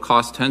dollars, and it'll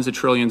cost tens of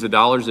trillions of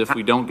dollars if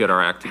we don't get our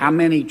act together. How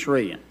many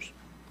trillions?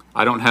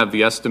 I don't have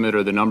the estimate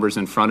or the numbers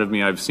in front of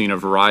me. I've seen a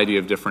variety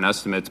of different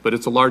estimates, but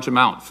it's a large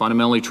amount.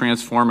 Fundamentally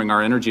transforming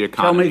our energy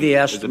economy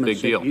is a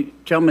big deal.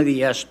 Tell me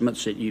the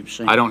estimates that you've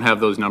seen. I don't have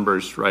those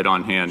numbers right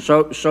on hand.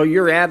 So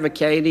you're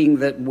advocating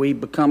that we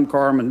become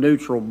carbon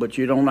neutral, but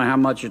you don't know how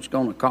much it's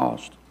going to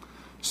cost.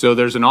 So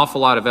there's an awful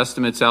lot of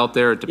estimates out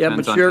there. It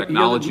depends on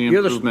technology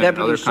improvement and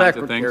other kinds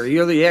of things.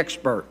 You're the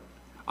expert.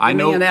 I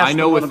know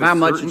with how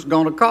much it's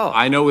going to cost.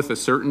 I know with the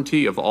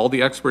certainty of all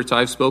the experts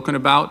I've spoken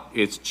about,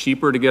 it's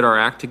cheaper to get our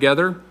act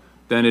together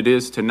than it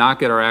is to not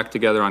get our act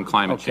together on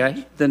climate change.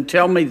 Okay, then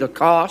tell me the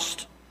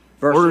cost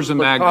versus the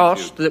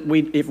cost that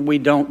if we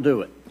don't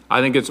do it.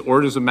 I think it's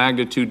orders of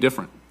magnitude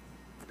different.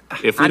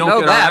 If we don't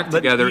get our act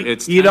together,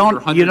 it's you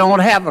don't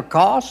have a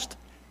cost.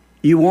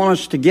 You want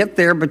us to get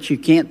there, but you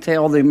can't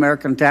tell the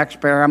American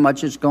taxpayer how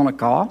much it's going to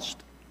cost?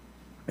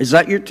 Is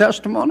that your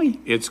testimony?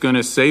 It's going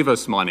to save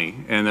us money,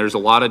 and there's a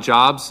lot of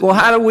jobs. Well,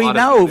 how do we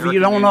know if you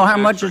don't know how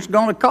much it's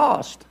going to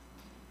cost?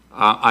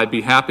 I'd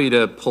be happy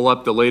to pull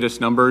up the latest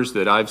numbers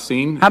that I've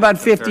seen. How about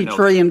 $50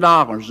 trillion?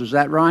 Is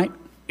that right?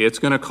 It's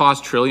going to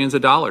cost trillions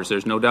of dollars.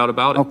 There's no doubt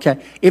about it.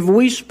 Okay. If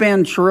we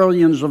spend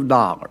trillions of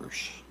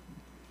dollars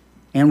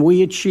and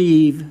we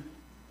achieve,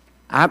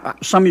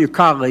 some of your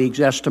colleagues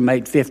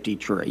estimate 50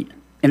 trillion,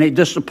 and it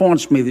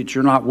disappoints me that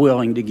you're not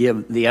willing to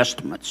give the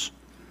estimates.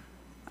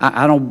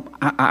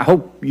 I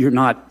hope you're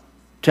not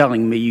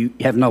telling me you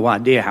have no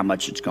idea how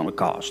much it's going to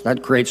cost.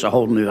 That creates a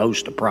whole new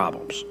host of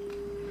problems.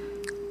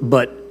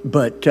 But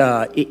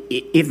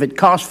if it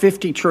costs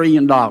 $50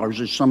 trillion,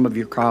 as some of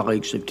your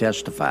colleagues have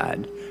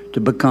testified, to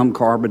become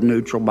carbon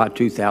neutral by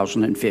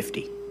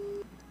 2050,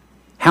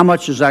 how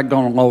much is that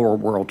going to lower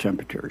world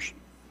temperatures?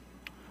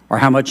 Or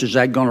how much is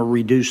that going to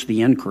reduce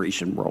the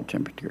increase in world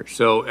temperatures?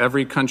 So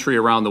every country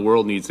around the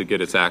world needs to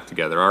get its act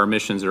together. Our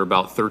emissions are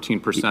about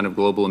 13% of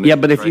global emissions. Yeah,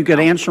 but if you could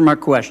answer my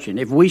question,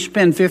 if we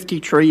spend $50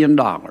 trillion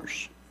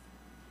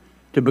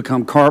to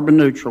become carbon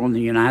neutral in the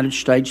United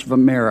States of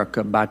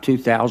America by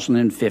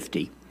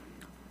 2050,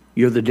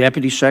 you're the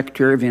Deputy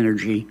Secretary of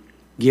Energy.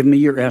 Give me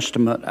your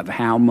estimate of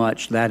how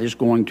much that is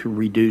going to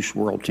reduce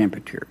world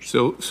temperatures.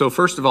 So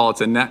first of all,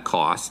 it's a net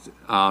cost.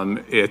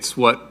 It's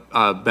what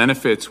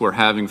benefits we're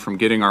having from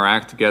getting our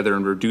act together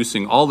and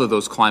reducing all of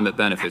those climate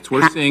benefits.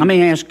 We're seeing. Let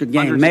me ask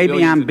again.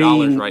 Maybe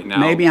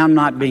I'm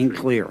not being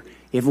clear.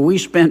 If we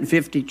spent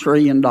 $50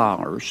 trillion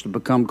to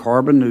become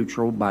carbon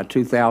neutral by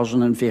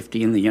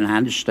 2050 in the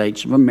United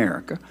States of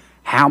America,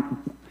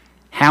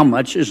 how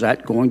much is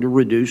that going to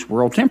reduce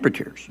world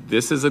temperatures?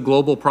 This is a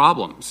global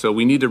problem. So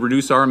we need to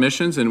reduce our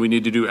emissions, and we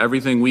need to do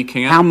everything we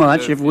can. How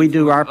much, if we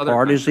do our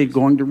part, is it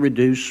going to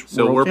reduce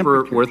world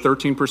temperatures? So we're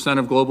 13%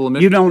 of global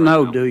emissions. You don't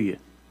know, do you?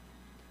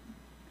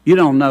 You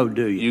don't know,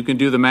 do you? You can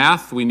do the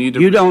math. We need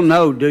to. You don't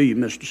know, do you,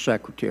 Mr.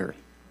 Secretary?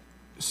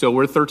 So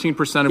we're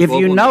 13% of If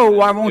global you know, emissions.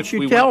 why won't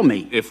you tell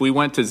me? If we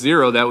went to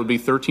zero, that would be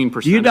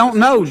 13%. You don't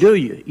know, do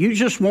you? You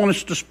just want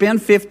us to spend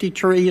 $50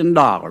 trillion,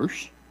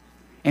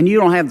 and you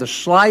don't have the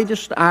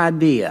slightest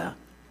idea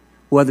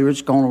whether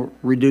it's going to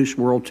reduce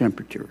world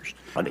temperatures.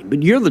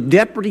 But you're the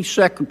Deputy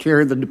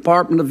Secretary of the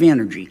Department of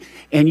Energy,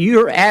 and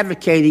you're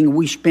advocating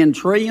we spend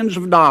trillions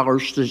of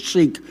dollars to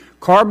seek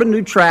carbon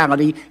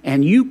neutrality,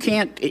 and you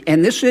can't,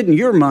 and this isn't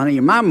your money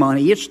or my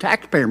money, it's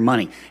taxpayer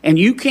money, and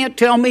you can't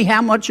tell me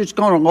how much it's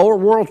going to lower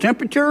world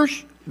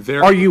temperatures?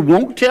 Or you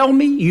won't tell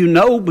me? You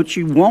know, but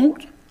you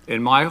won't?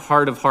 In my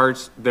heart of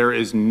hearts, there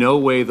is no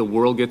way the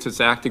world gets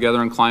its act together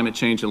on climate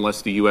change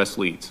unless the U.S.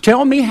 leads.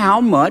 Tell me how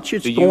much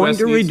it's going US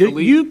to needs to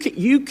reduce. lead.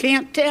 You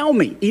can't tell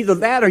me. Either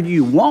that or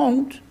you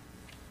won't.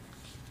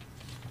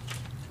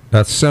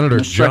 That's Senator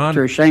Mr. John.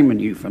 Secretary, shaming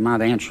you for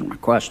not answering my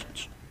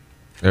questions.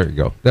 There you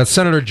go. That's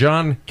Senator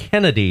John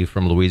Kennedy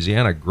from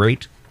Louisiana.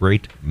 Great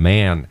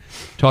man.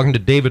 Talking to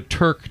David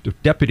Turk,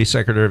 Deputy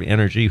Secretary of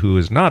Energy, who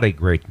is not a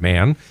great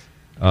man.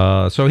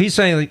 So he's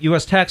saying that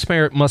U.S.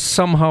 taxpayer must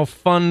somehow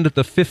fund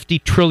the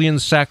 $50 trillion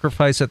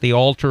sacrifice at the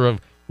altar of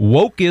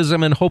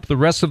wokeism and hope the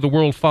rest of the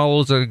world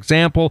follows an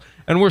example.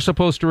 And we're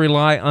supposed to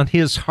rely on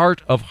his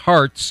heart of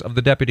hearts of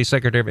the Deputy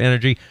Secretary of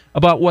Energy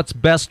about what's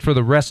best for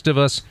the rest of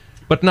us,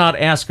 but not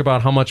ask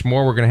about how much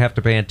more we're going to have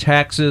to pay in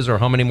taxes or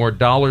how many more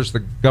dollars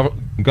the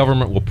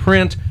government will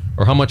print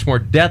or how much more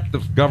debt the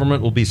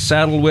government will be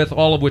saddled with,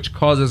 all of which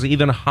causes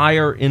even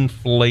higher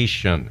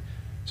inflation.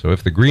 So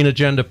if the green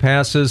agenda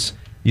passes,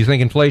 you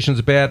think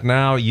inflation's bad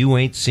now, you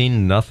ain't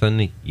seen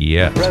nothing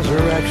yet.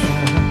 Resurrection,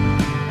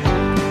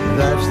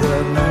 that's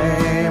the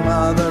name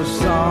of the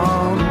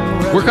song.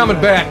 We're coming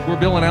back. We're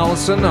Bill and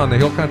Alison on the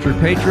Hill Country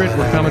Patriot.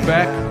 We're coming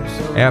back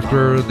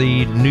after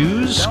the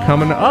news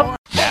coming up.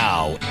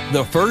 Now,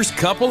 the first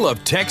couple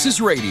of Texas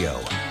radio.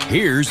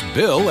 Here's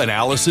Bill and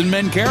Alison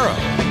Mencarow.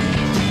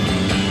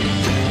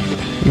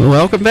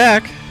 Welcome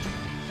back.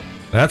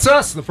 That's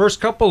us, the first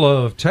couple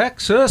of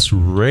Texas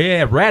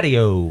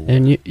radio.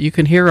 And you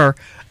can hear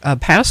our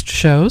past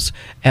shows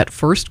at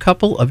First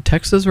Couple of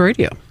Texas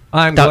Radio.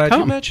 I'm glad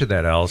you mentioned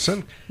that,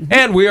 Alison.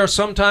 And we are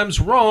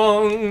sometimes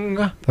wrong.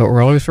 But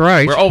we're always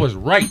right. We're always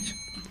right.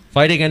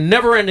 Fighting a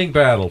never-ending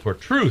battle for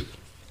truth,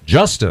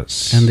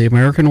 justice, and the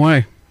American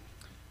way.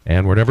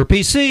 And we're never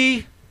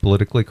PC,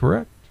 politically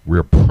correct.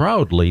 We're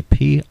proudly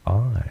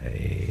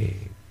PI,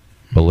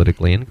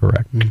 politically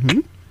incorrect.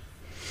 Mm-hmm.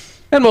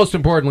 And most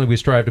importantly, we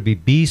strive to be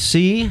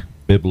BC,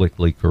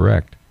 biblically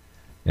correct.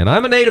 And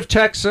I'm a native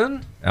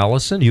Texan.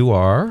 Alison, you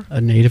are? A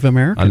Native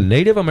American. A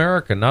Native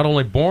American. Not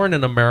only born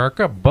in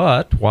America,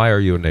 but why are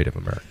you a Native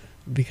American?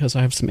 Because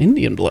I have some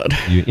Indian blood.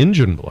 You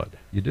Indian blood.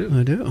 You do.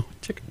 I do.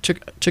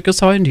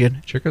 Chickasaw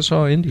Indian.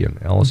 Chickasaw Indian.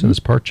 Alison is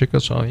part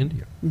Chickasaw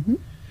Indian. Mm-hmm.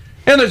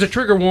 And there's a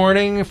trigger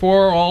warning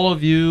for all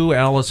of you.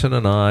 Alison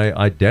and I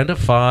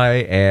identify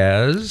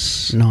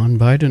as...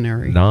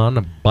 Non-binary.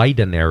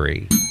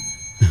 Non-binary.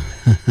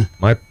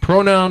 My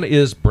pronoun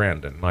is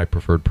Brandon. My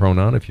preferred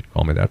pronoun, if you'd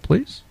call me that,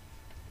 please.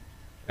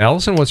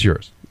 Alison, what's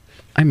yours?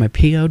 I'm a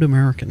PO'd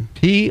American.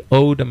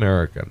 PO'd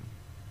American.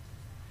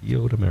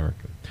 PO'd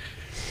American.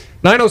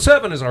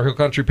 9:07 is our Hill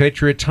Country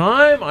Patriot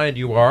time, and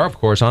you are, of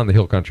course, on the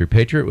Hill Country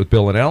Patriot with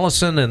Bill and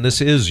Alison, and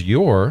this is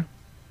your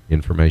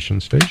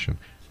information station.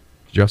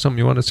 Did you have something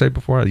you want to say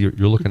before? You're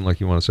looking like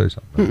you want to say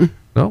something.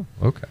 No?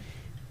 Okay.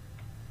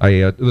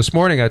 This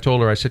morning I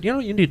told her, I said,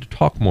 you need to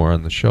talk more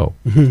on the show.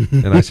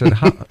 And I said,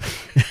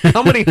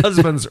 how many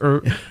husbands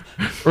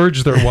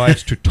urge their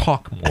wives to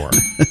talk more?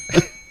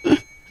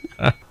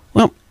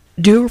 Well,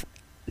 do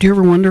you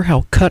ever wonder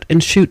how Cut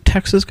and Shoot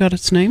Texas got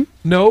its name?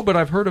 No, but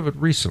I've heard of it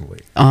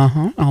recently.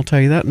 I'll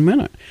tell you that in a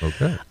minute.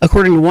 Okay.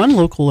 According to one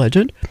local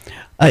legend,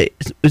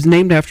 it was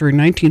named after a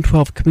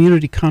 1912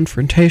 community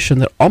confrontation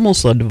that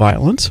almost led to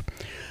violence.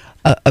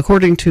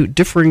 According to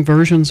differing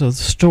versions of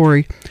the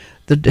story,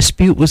 the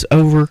dispute was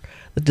over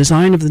the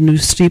design of the new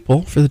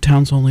steeple for the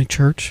town's only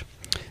church,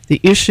 the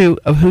issue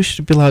of who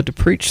should be allowed to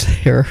preach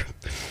there,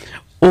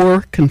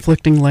 or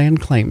conflicting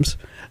land claims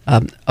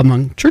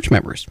among church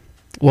members.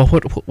 Well,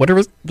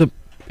 whatever the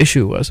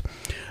issue was,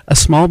 a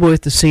small boy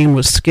at the scene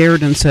was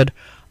scared and said,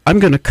 "I'm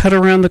going to cut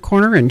around the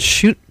corner and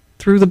shoot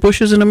through the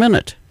bushes in a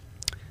minute."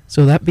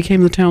 So that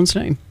became the town's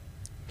name.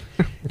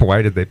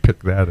 Why did they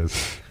pick that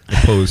as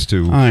opposed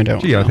to... I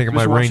don't know. I think it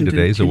might rain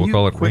today, so we'll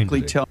call it rain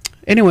today.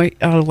 Anyway,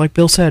 like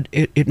Bill said,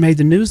 it made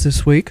the news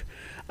this week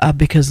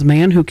because the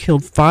man who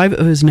killed 5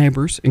 of his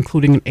neighbors,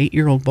 including an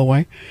 8-year-old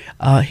boy,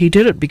 he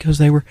did it because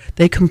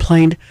they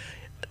complained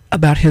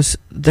about his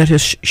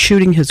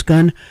shooting his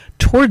gun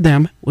toward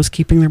them was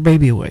keeping their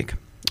baby awake,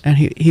 and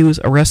he was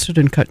arrested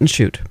and cut and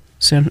shoot,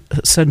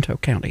 Cento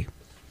County.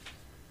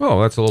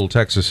 Well, that's a little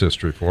Texas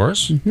history for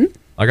us. Mm-hmm.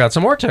 I got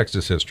some more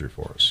Texas history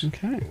for us.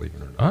 Okay, believe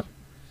it or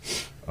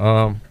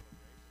not.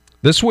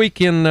 This week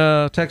in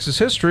Texas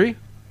history,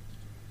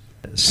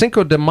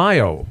 Cinco de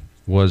Mayo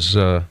was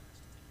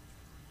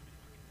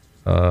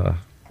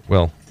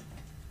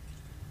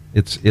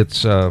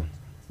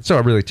it's it's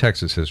not really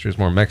Texas history. It's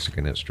more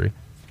Mexican history.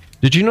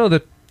 Did you know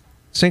that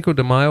Cinco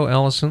de Mayo,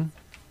 Allison,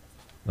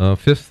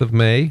 5th of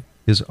May,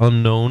 is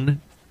unknown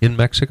in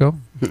Mexico?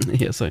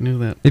 Yes, I knew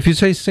that. If you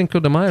say Cinco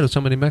de Mayo to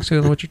somebody in Mexico,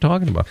 they know what you're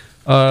talking about.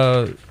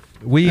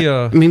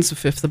 It means the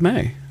 5th of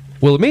May.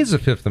 Well, it means the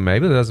 5th of May,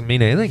 but it doesn't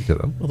mean anything to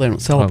them. Well, they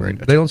don't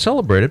celebrate it. They don't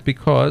celebrate it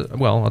because,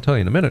 well, I'll tell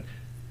you in a minute.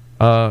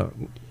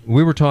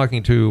 We were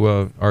talking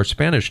to our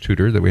Spanish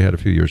tutor that we had a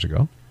few years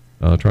ago,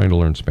 trying to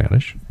learn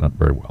Spanish. Not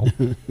very well.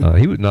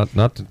 He would not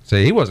to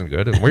say he wasn't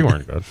good, and we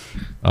weren't good.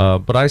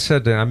 But I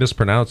said, I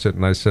mispronounced it,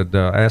 and I said,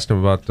 I asked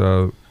him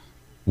about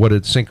what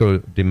did Cinco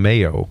de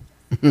Mayo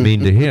mean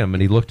to him,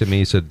 and he looked at me,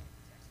 he said,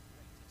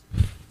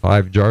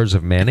 5 jars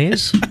of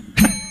mayonnaise?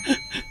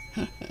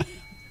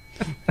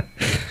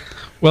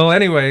 Well,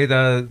 anyway,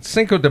 the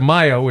Cinco de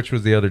Mayo, which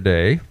was the other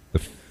day, the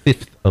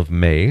 5th of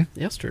May.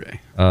 Yesterday.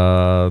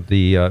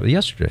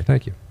 Yesterday,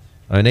 thank you.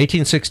 In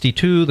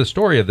 1862, the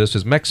story of this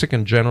is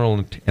Mexican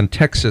general and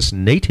Texas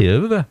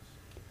native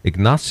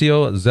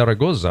Ignacio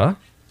Zaragoza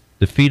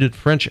defeated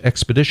French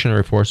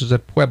expeditionary forces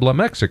at Puebla,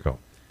 Mexico.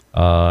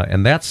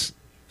 And that's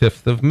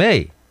 5th of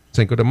May,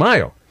 Cinco de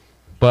Mayo.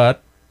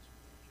 But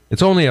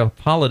it's only a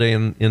holiday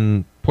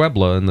in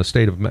Puebla, in the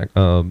state of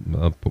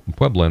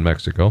Puebla in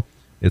Mexico.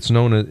 It's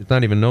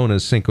not even known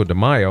as Cinco de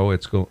Mayo.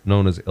 It's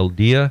known as El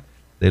Día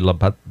de la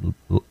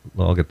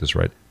I'll get this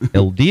right.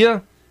 El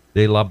Día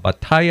de la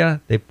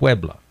Batalla de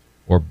Puebla,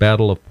 or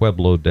Battle of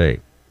Pueblo Day.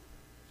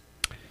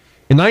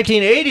 In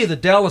 1980, the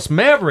Dallas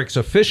Mavericks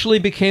officially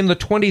became the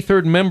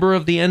 23rd member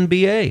of the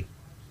NBA.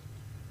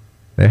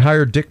 They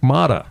hired Dick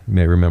Motta, you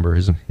may remember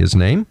his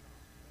name,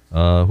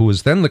 who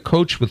was then the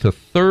coach with the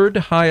 3rd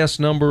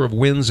highest number of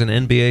wins in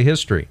NBA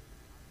history.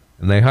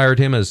 And they hired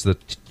him as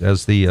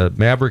the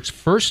Mavericks'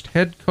 first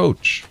head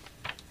coach.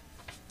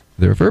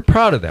 They're very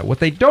proud of that. What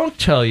they don't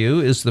tell you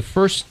is the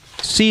first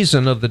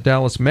season of the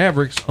Dallas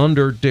Mavericks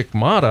under Dick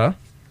Motta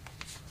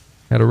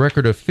had a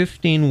record of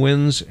 15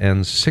 wins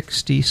and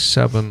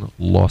 67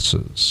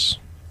 losses.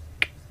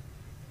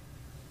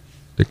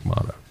 Dick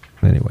Motta.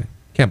 Anyway,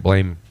 can't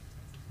blame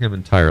him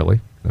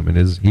entirely. I mean,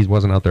 he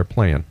wasn't out there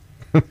playing.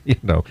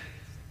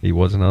 He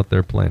wasn't out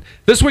there playing.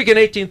 This week in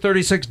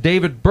 1836,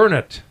 David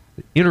Burnett,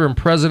 the interim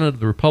president of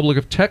the Republic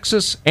of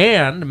Texas,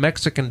 and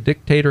Mexican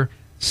dictator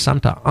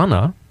Santa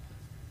Anna,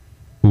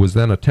 who was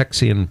then a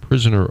Texian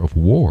prisoner of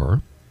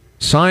war,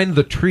 signed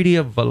the Treaty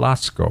of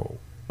Velasco,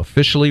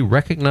 officially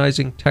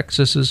recognizing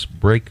Texas's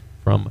break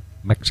from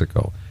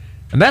Mexico.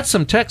 And that's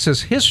some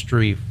Texas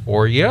history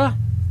for you.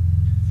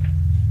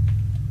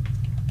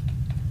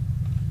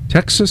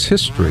 Texas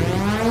history.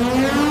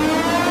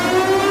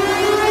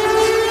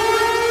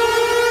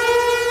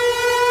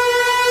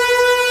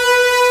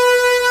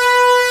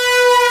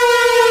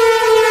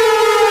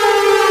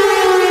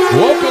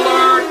 Woke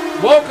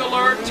alert! Woke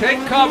alert! Take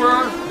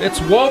cover! It's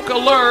woke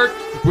alert!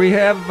 We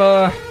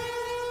have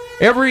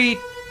every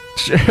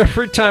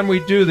time we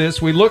do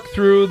this, we look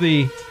through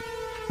the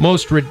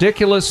most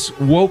ridiculous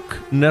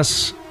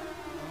wokeness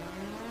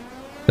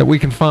that we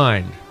can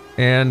find.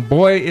 And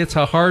boy, it's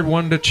a hard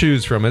one to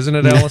choose from, isn't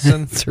it,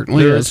 Alison? It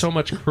certainly There is. is so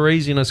much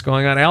craziness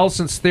going on.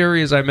 Alison's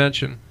theory, as I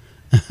mentioned,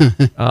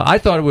 I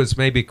thought it was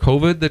maybe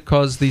COVID that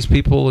caused these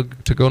people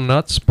to go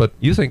nuts, but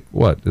you think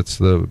what? It's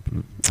the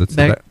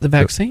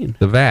vaccine.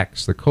 The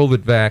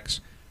COVID vax.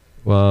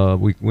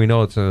 We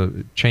know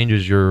it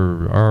changes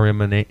your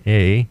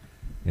RMNA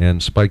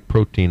and spike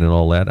protein and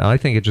all that. I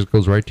think it just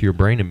goes right to your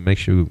brain and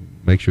makes you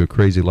a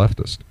crazy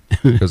leftist,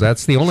 because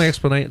that's the only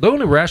explanation, the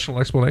only rational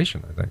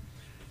explanation, I think.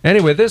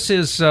 Anyway, this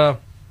is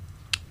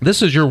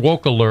your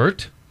woke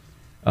alert.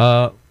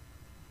 At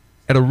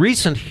a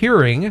recent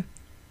hearing,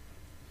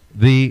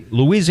 the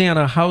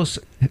Louisiana House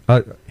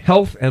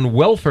Health and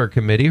Welfare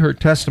Committee heard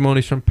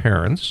testimonies from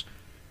parents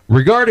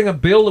regarding a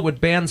bill that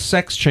would ban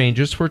sex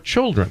changes for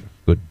children.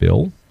 Good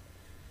bill.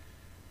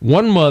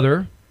 One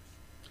mother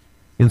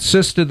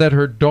insisted that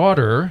her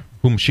daughter,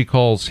 whom she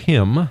calls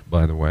him,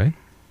 by the way,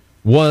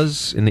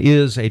 was and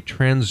is a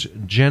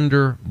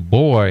transgender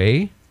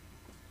boy.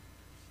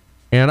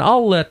 And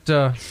I'll let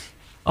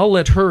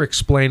her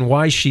explain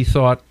why she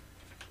thought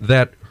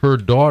that her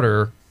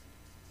daughter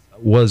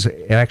was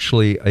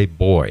actually a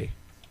boy.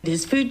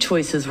 His food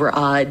choices were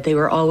odd. They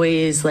were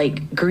always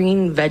like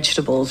green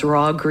vegetables,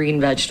 raw green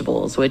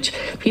vegetables, which,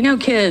 if you know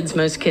kids,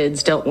 most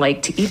kids don't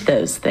like to eat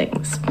those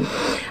things.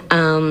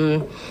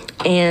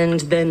 And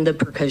then the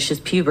precocious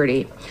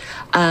puberty.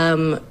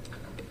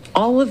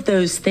 All of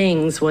those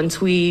things, once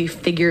we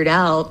figured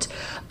out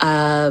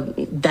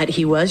that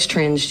he was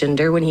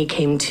transgender, when he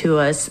came to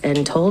us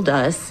and told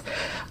us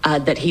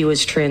that he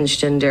was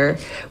transgender,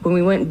 when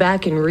we went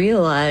back and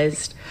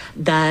realized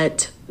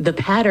that the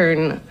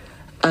pattern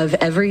of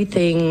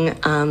everything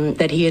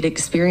that he had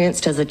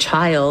experienced as a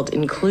child,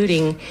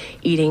 including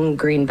eating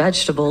green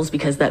vegetables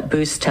because that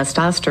boosts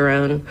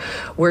testosterone,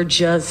 were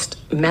just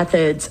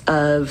methods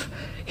of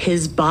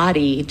his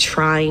body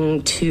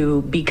trying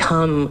to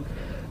become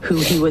who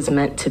he was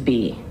meant to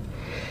be.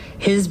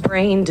 His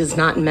brain does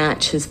not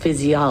match his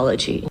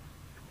physiology.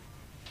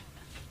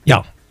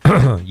 Yeah.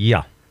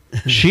 Yeah.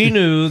 She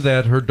knew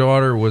that her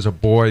daughter was a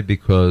boy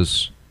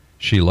because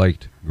she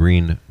liked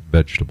green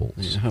vegetables.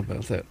 Yeah, how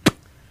about that?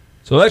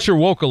 So that's your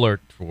woke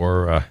alert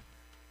for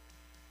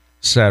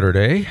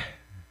Saturday.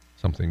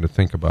 Something to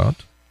think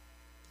about.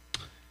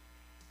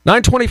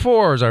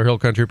 9:24 is our Hill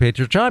Country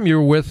Patriot time.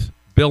 You're with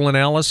Bill and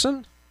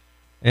Allison,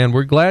 and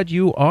we're glad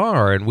you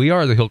are. And we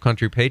are the Hill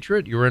Country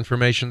Patriot, your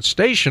information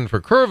station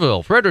for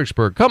Kerrville,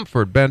 Fredericksburg,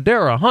 Comfort,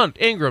 Bandera, Hunt,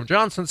 Ingram,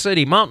 Johnson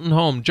City, Mountain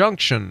Home,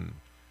 Junction,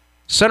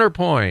 Center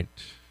Point,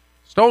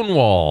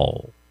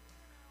 Stonewall.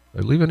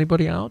 Did I leave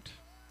anybody out?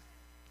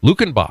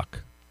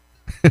 Lukenbach.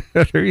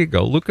 There you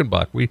go,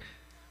 Lukenbach.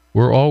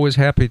 We're always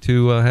happy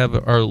to have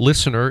our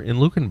listener in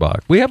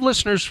Lukenbach. We have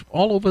listeners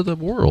all over the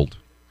world.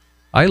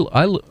 I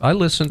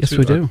listen to... Yes,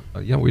 we do.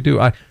 Yeah, we do.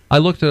 I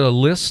looked at a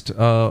list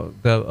of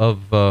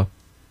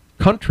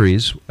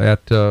countries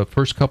at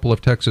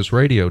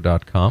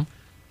firstcoupleoftexasradio.com,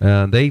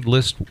 and they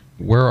list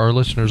where our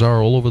listeners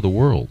are all over the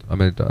world. I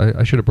mean,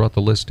 I should have brought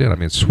the list in. I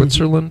mean,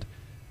 Switzerland,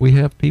 we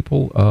have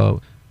people...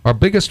 our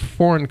biggest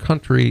foreign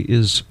country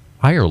is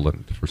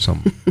Ireland for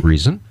some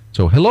reason.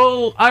 So,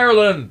 hello,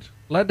 Ireland!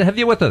 Glad to have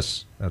you with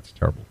us. That's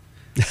terrible.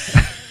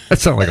 That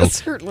sounds like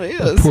certainly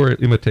a is. poor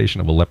imitation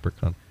of a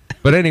leprechaun.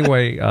 But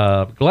anyway,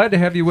 glad to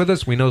have you with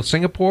us. We know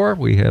Singapore.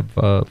 We have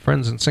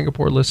friends in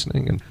Singapore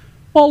listening and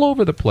all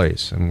over the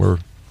place, and we're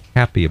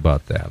happy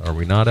about that. Are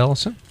we not,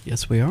 Alison?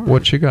 Yes, we are.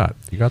 What you got?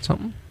 You got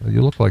something?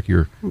 You look like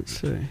you're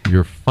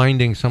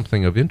finding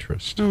something of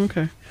interest. Oh,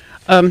 okay.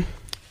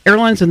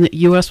 Airlines in the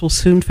U.S. will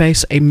soon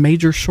face a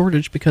major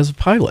shortage because of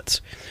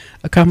pilots.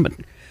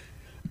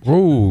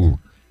 Oh,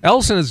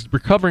 Alison is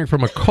recovering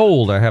from a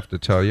cold, I have to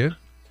tell you.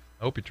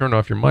 I hope you turned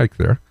off your mic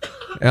there.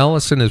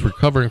 Alison is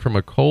recovering from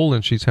a cold,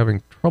 and she's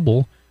having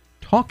trouble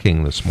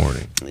talking this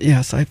morning.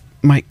 Yes,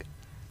 my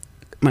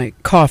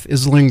cough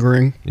is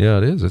lingering. Yeah,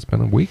 it is. It's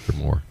been a week or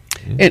more.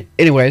 Yeah.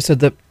 Anyway, I said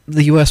that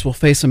the U.S. will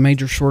face a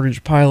major shortage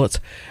of pilots.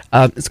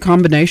 It's a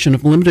combination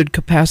of limited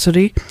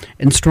capacity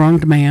and strong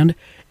demand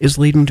is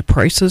leading to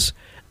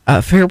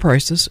fare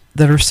prices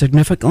that are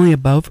significantly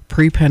above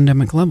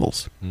pre-pandemic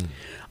levels.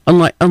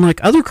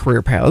 Unlike other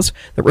career paths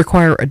that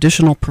require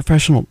additional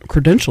professional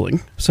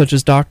credentialing, such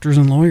as doctors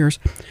and lawyers,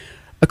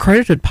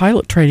 accredited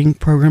pilot training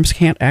programs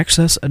can't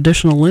access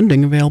additional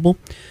lending available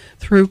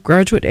through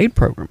graduate aid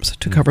programs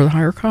to cover the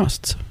higher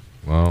costs.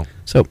 Wow.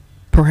 So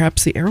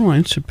perhaps the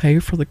airlines should pay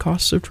for the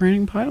costs of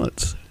training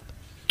pilots.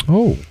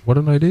 Oh, what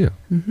an idea.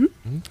 Mm-hmm.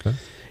 Okay.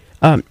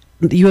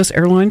 The U.S.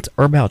 airlines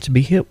are about to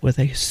be hit with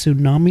a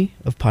tsunami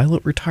of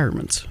pilot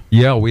retirements.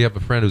 Yeah, we have a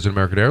friend who's an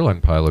American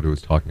airline pilot who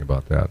was talking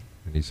about that.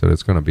 And he said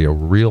it's going to be a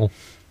real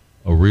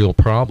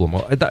problem.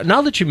 Well,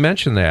 now that you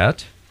mention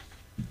that,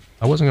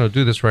 I wasn't going to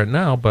do this right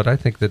now, but I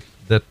think that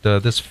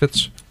this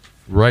fits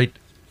right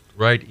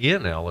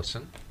in,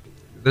 Allison.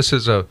 This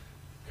is a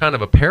kind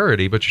of a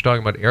parody, but you're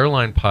talking about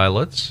airline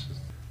pilots.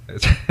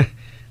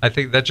 I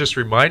think that just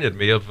reminded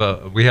me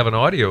of, we have an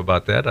audio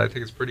about that. I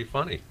think it's pretty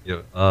funny.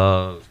 It's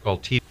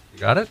called TV. You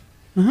got it?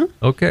 Mm-hmm.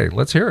 Okay,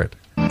 let's hear it.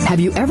 Have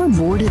you ever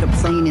boarded a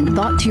plane and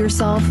thought to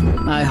yourself,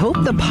 I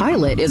hope the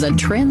pilot is a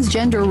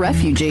transgender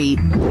refugee?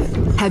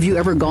 Have you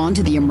ever gone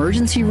to the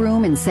emergency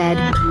room and said,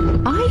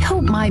 I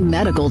hope my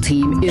medical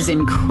team is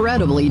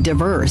incredibly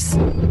diverse?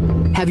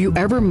 Have you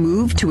ever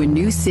moved to a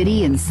new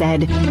city and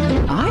said,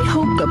 I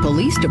hope the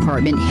police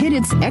department hit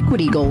its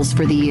equity goals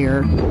for the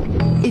year?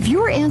 If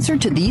your answer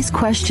to these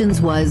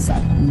questions was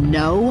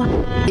no,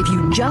 if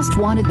you just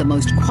wanted the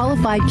most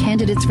qualified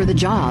candidates for the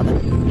job,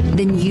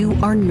 then you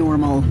are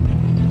normal.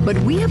 But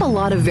we have a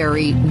lot of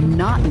very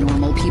not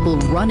normal people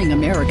running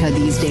America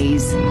these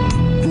days.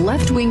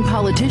 Left-wing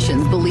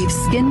politicians believe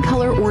skin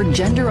color or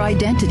gender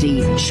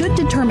identity should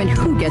determine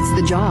who gets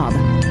the job.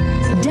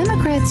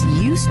 Democrats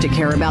used to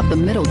care about the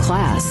middle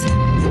class.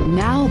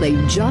 Now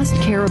they just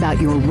care about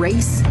your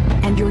race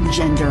and your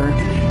gender.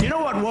 You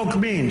know what woke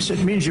means? It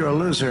means you're a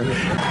loser.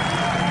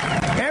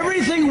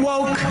 Everything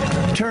woke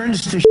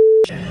turns to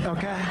shit,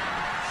 okay?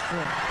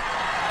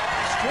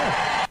 It's true.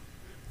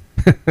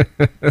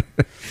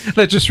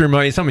 That just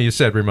something you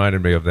said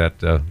reminded me of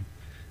that audio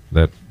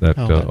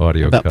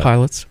about cut.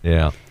 Pilots.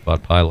 Yeah,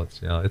 about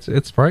pilots. Yeah,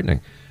 it's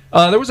frightening.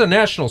 There was a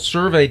national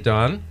survey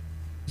done.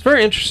 It's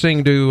very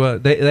interesting to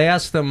they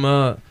asked them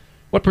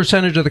what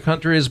percentage of the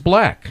country is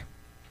black.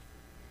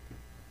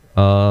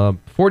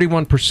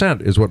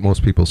 41% is what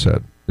most people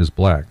said is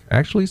black.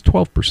 Actually, it's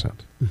 12%.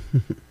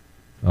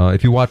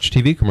 If you watch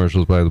TV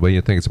commercials, by the way,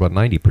 you think it's about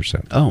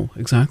 90%. Oh,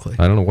 exactly.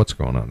 I don't know what's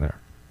going on there.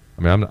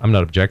 I mean, I'm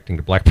not objecting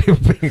to black people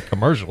being in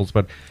commercials,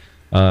 but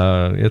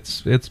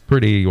it's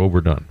pretty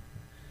overdone.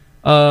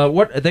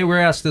 What they were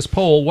asked this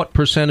poll: what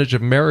percentage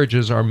of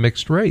marriages are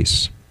mixed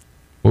race?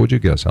 What would you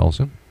guess,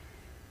 Alison?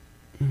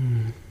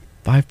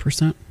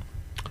 5%.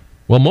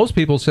 Well, most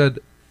people said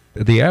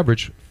the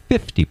average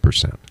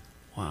 50%.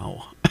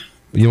 Wow.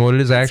 You know what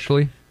it is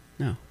actually?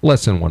 No.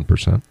 Less than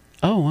 1%.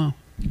 Oh, wow.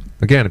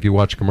 Again, if you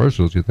watch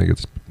commercials, you think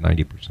it's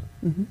 90%.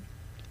 Mm-hmm.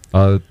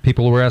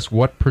 People were asked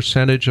what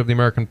percentage of the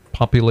American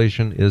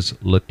population is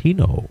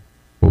Latino.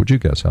 What would you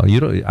guess, Al?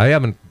 I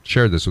haven't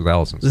shared this with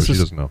Alison, so she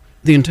doesn't know.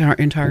 The entire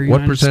United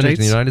What percentage States?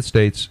 in the United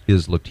States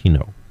is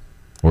Latino,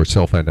 or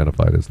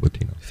self-identified as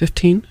Latino?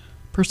 15%.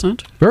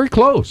 Very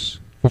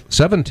close.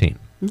 17.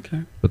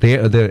 Okay. But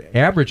the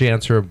average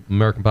answer of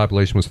American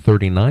population was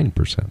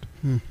 39%.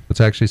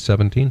 It's actually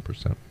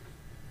 17%.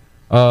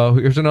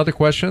 Here's another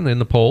question in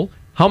the poll.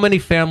 How many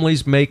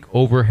families make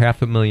over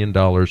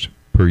 $500,000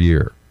 per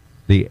year?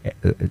 The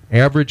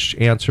average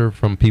answer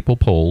from people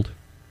polled,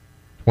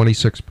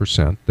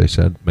 26%, they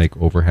said, make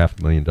over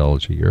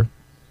 $500,000 a year.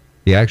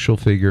 The actual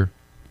figure,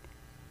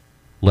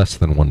 less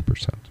than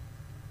 1%.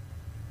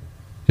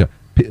 Yeah,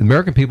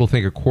 American people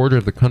think a quarter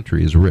of the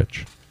country is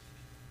rich.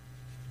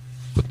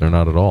 But they're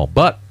not at all.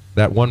 But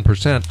that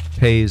 1%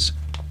 pays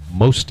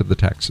most of the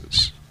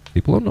taxes.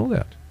 People don't know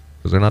that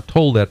because they're not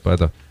told that by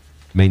the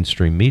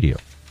mainstream media.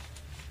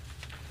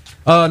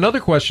 Another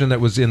question that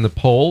was in the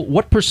poll,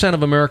 what percent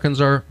of Americans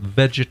are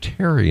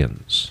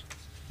vegetarians?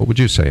 What would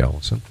you say,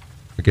 Alison?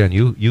 Again,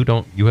 you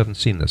haven't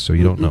seen this, so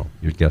you don't know.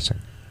 You're guessing.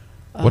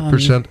 What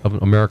percent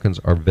of Americans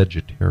are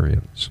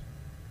vegetarians?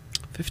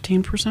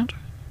 15%?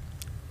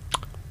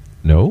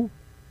 No.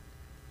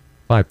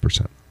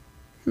 5%.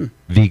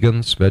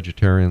 Vegans,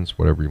 vegetarians,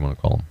 whatever you want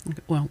to call them.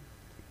 Okay, well,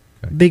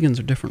 vegans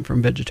are different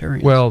from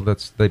vegetarians. Well,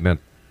 they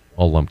meant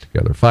all lumped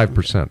together.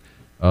 5%.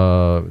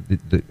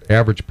 The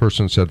average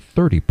person said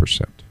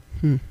 30%.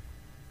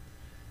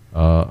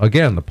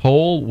 Again, the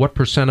poll, what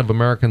percent of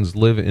Americans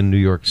live in New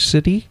York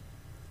City?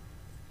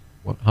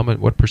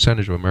 What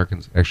percentage of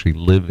Americans actually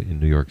live in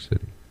New York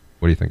City?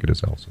 What do you think it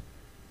is, Alison?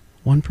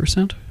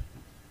 1%?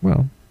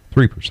 Well,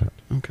 3%.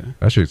 Okay.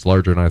 Actually, it's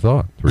larger than I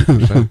thought,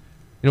 3%.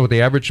 You know what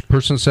the average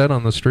person said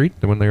on the street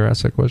when they were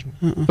asked that question?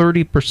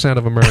 30%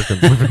 of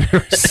Americans live in New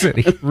York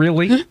City.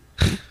 Really?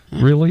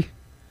 Really?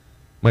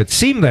 Might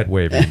seem that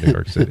way in New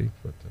York City.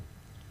 But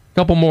a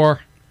couple more.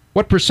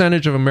 What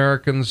percentage of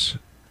Americans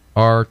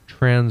are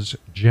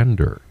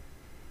transgender?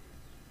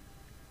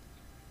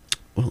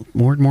 Well,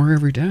 more and more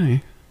every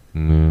day.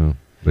 No,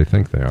 they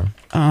think they are.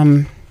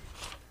 Well,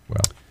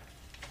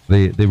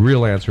 the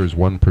real answer is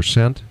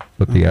 1%,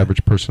 but the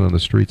average person on the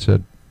street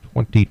said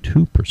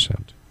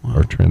 22%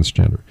 are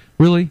transgender.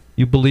 Really?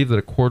 You believe that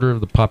a quarter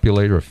of the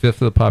population or a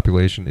fifth of the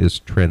population is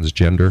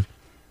transgender?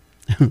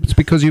 It's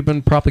because you've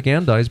been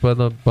propagandized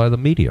by the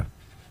media.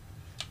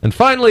 And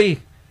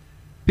finally,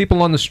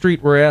 people on the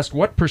street were asked,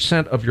 what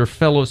percent of your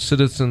fellow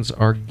citizens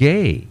are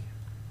gay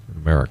in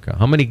America?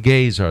 How many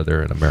gays are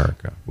there in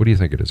America? What do you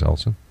think it is,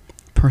 Alison?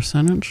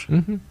 Percentage?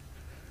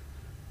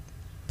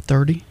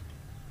 30.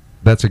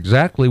 That's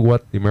exactly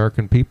what the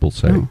American people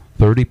say.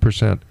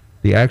 30%.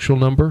 The actual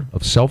number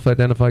of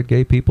self-identified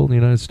gay people in the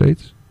United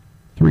States?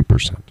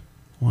 3%.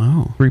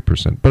 Wow.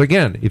 3%. But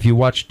again, if you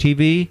watch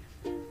TV,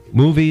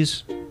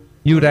 movies,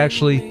 you would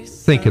actually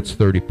think it's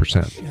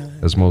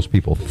 30%, as most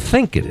people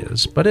think it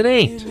is, but it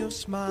ain't. Here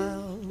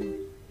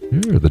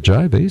are the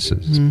Jive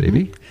Aces,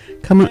 baby.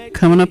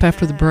 Coming up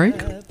after the break,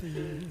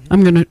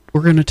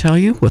 we're gonna tell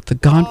you what the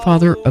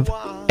godfather of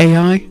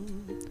AI,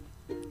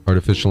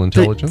 artificial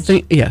intelligence,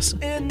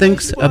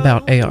 thinks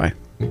about AI.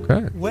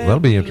 Okay, well, that'll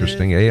be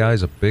interesting. AI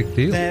is a big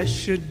deal.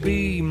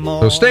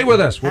 So stay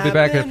with us. We'll be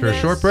back after a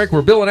short break.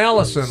 We're Bill and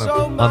Alison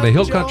on the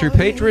Hill Country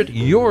Patriot,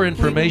 your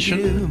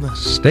information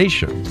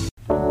station.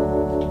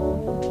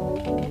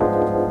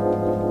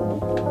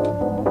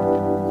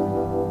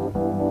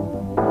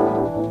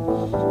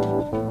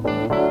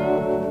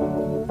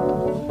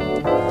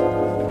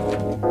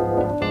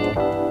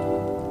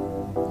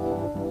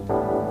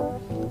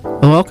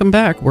 Welcome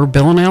back. We're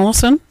Bill and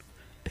Alison,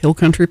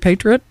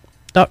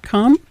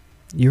 hillcountrypatriot.com,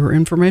 your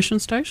information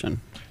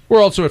station.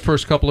 We're also at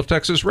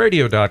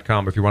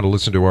firstcoupleoftexasradio.com if you want to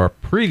listen to our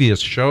previous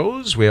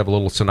shows. We have a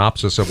little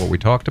synopsis of what we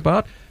talked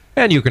about,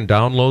 and you can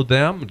download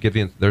them.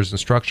 There's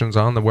instructions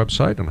on the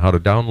website on how to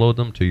download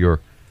them to your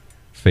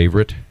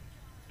favorite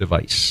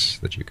device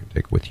that you can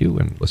take with you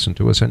and listen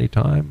to us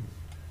anytime.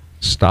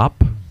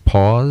 Stop,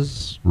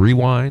 pause,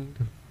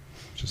 rewind,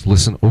 just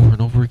listen over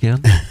and over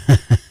again.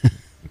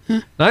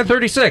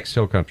 9:36,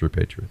 Hill Country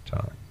Patriot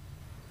time.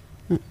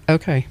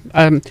 Okay.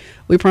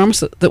 We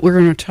promised that we're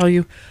going to tell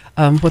you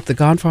what the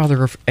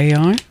godfather of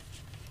AI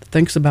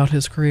thinks about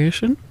his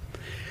creation.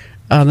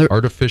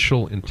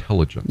 Artificial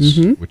intelligence,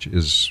 which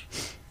is,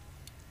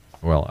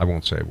 well, I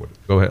won't say what.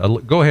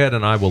 Go ahead,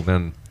 and I will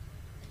then.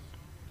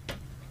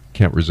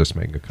 Can't resist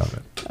making a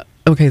comment.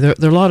 Okay, there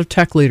are a lot of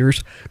tech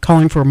leaders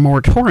calling for a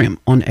moratorium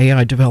on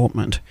AI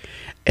development,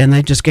 and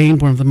they just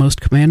gained one of the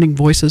most commanding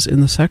voices in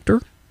the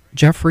sector,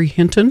 Jeffrey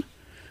Hinton,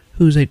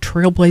 who's a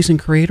trailblazing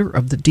creator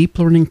of the deep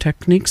learning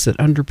techniques that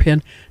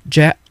underpin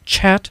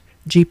Chat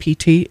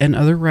GPT and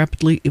other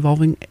rapidly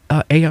evolving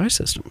AI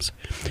systems.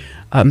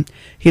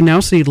 He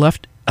announced that he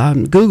left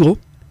Google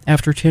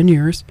after 10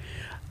 years,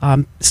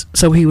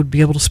 so he would be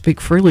able to speak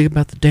freely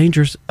about the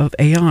dangers of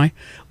AI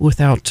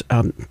without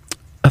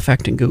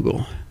affecting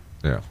Google.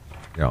 Yeah.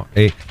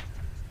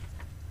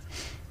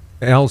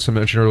 Alison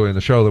mentioned earlier in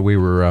the show that we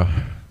were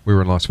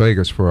in Las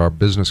Vegas for our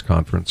business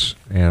conference,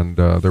 and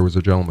there was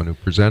a gentleman who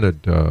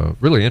presented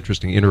really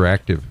interesting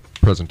interactive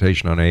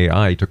presentation on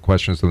AI. He took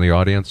questions from the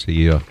audience.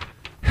 He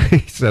he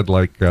said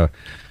like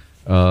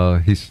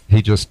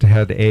he just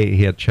had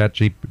he had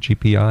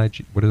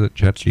what is it,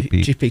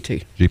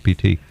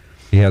 GPT.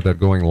 He had that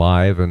going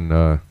live,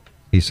 and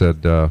he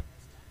said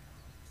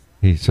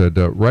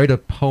write a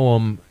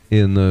poem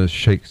in the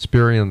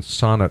Shakespearean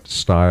sonnet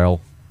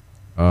style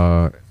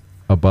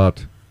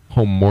about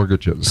home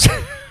mortgages.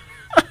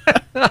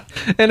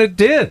 And it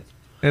did,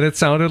 and it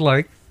sounded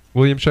like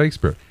William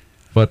Shakespeare.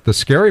 But the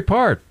scary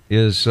part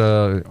is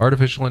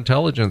artificial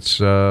intelligence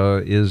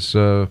is,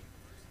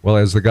 well,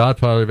 as the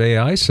godfather of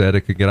AI said,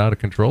 it could get out of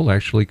control.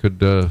 Actually, could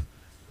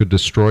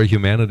destroy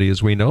humanity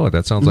as we know it.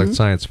 That sounds like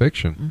science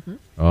fiction.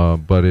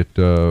 But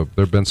there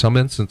have been some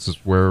instances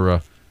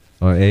where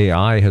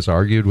AI has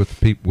argued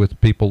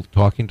with people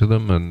talking to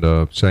them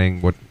and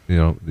saying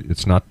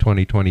it's not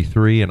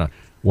 2023. And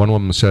one of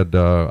them said,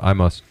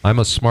 "I'm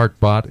a smart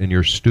bot and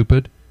you're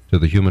stupid," to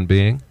the human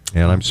being,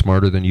 and I'm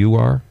smarter than you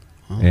are.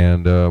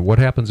 And what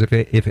happens if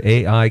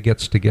AI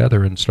gets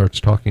together and starts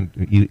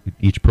talking?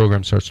 Each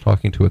program starts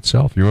talking to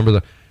itself. You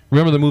remember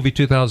the movie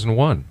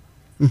 2001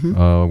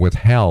 with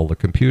HAL, the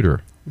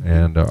computer,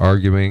 and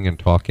arguing and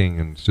talking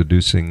and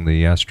seducing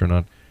the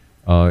astronaut.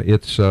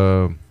 It's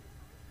a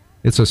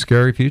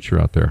scary future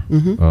out there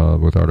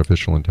with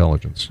artificial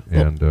intelligence,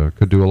 and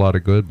could do a lot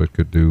of good, but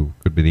could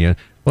be the end.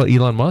 Well,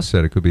 Elon Musk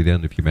said it could be the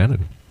end of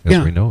humanity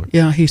as we know it.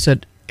 Yeah, he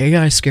said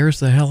AI scares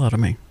the hell out of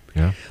me.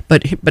 Yeah.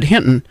 But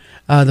Hinton,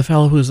 the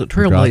fellow who's a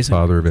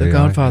trailblazer, the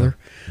godfather,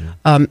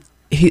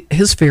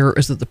 his fear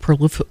is that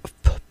the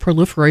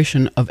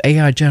proliferation of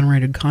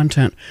AI-generated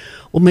content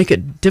will make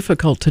it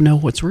difficult to know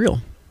what's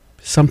real,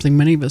 something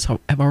many of us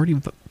have already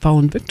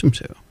fallen victim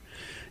to.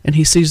 And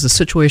he sees the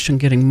situation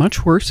getting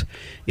much worse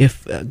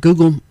if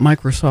Google,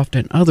 Microsoft,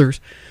 and others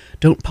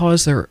don't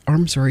pause their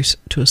arms race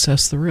to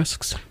assess the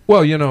risks.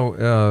 Well,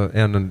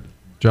 and the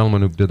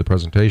gentleman who did the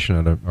presentation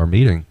at our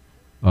meeting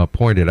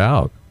pointed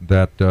out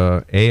that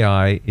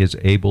AI is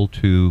able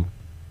to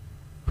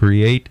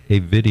create a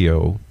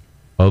video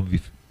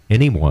of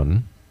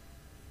anyone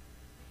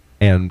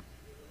and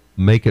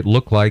make it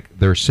look like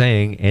they're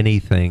saying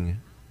anything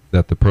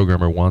that the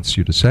programmer wants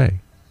you to say.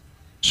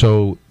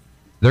 So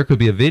there could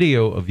be a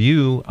video of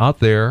you out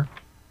there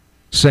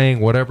saying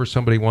whatever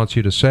somebody wants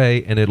you to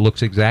say, and it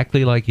looks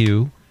exactly like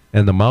you,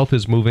 and the mouth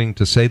is moving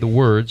to say the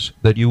words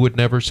that you would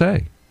never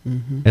say.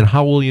 And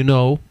how will you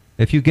know?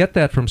 If you get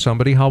that from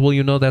somebody, how will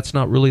you know that's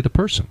not really the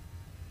person?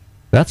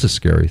 That's a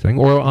scary thing.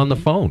 Or on the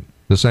phone,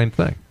 the same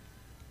thing.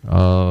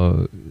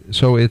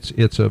 So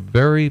it's a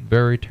very,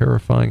 very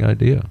terrifying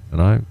idea,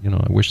 and I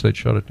wish they'd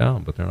shut it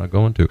down, but they're not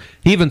going to.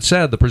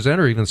 The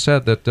presenter even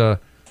said that the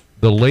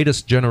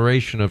latest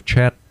generation of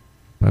Chat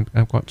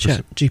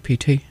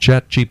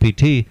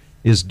GPT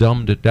is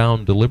dumbed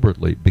down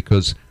deliberately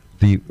because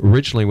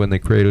originally when they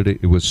created it,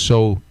 it was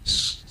so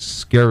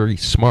scary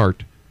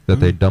smart that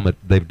they've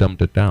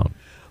dumbed it down.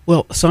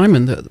 Well,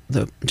 Simon,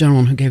 the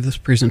gentleman who gave this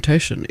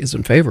presentation, is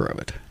in favor of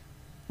it.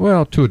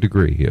 Well, to a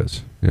degree, he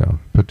is. Yeah,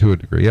 but to a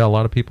degree, a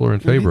lot of people are in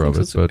favor of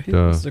it. But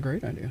it's a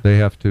great idea. They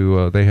have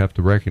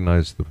to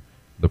recognize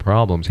the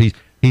problems. He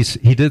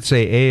did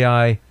say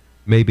AI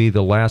may be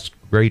the last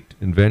great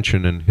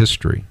invention in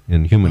history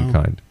in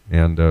humankind,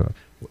 and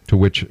to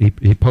which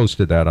he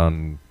posted that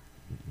on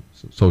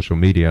social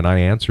media, and I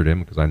answered him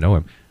because I know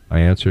him. I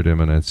answered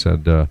him and I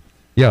said,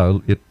 yeah,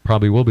 it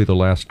probably will be the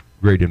last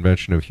great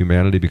invention of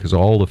humanity because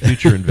all the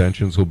future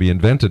inventions will be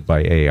invented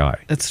by AI.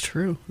 That's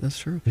true. That's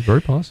true. It's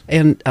very possible.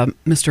 And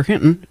Mr.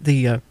 Hinton,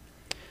 the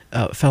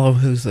fellow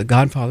who's the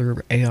godfather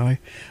of AI,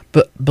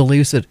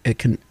 believes that it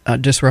can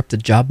disrupt the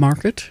job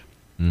market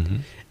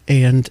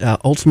and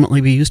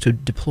ultimately be used to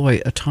deploy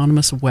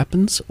autonomous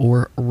weapons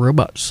or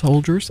robot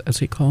soldiers, as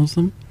he calls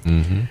them.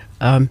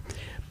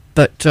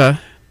 But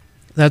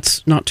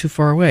that's not too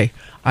far away.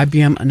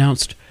 IBM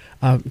announced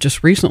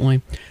just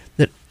recently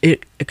that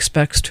it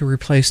expects to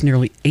replace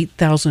nearly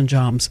 8,000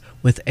 jobs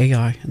with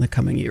AI in the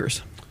coming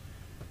years.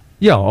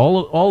 Yeah,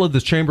 all of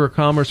the Chamber of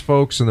Commerce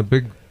folks and the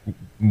big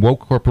woke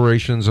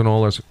corporations and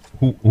all this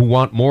who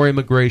want more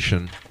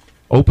immigration,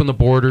 open the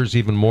borders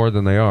even more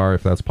than they are,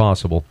 if that's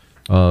possible,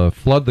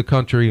 flood the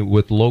country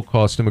with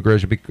low-cost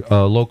immigration,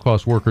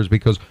 low-cost workers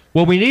because,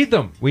 well, we need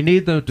them. We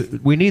need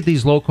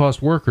these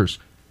low-cost workers.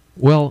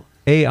 Well,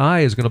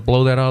 AI is going to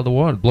blow that out of the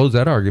water, blows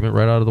that argument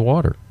right out of the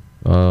water.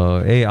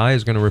 AI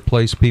is going to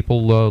replace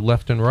people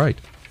left and right.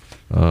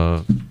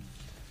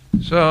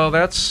 So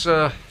that's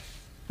kind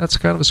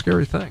of a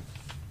scary thing.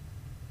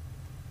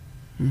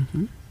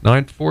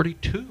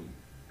 9:42,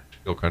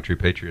 Hill Country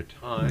Patriot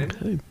time.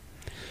 Okay.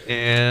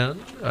 And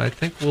I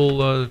think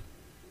we'll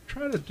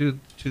try to do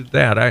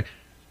that. I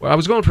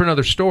was going for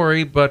another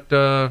story, but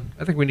I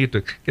think we need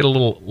to get a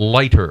little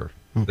lighter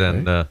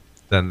than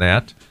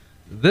that.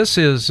 This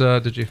is,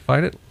 did you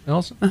find it,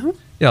 Alison?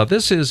 Yeah,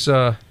 this is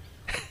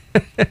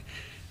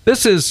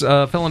this is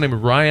a fellow named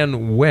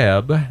Ryan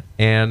Webb,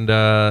 and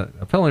a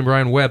fellow named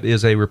Ryan Webb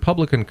is a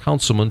Republican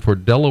councilman for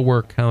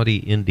Delaware County,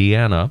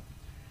 Indiana,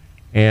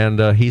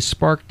 and he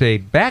sparked a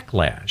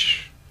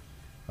backlash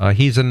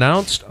He's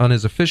announced on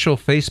his official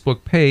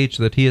Facebook page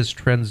that he has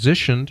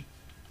transitioned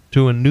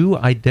to a new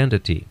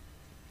identity.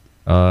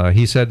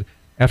 He said,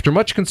 after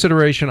much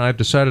consideration, I've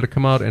decided to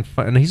come out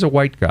and he's a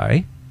white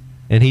guy.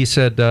 And he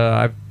said,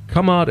 I've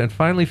come out and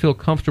finally feel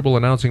comfortable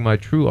announcing my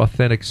true,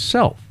 authentic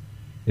self.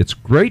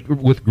 It's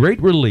with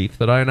great relief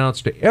that I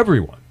announce to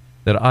everyone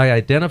that I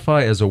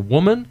identify as a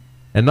woman,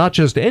 and not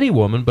just any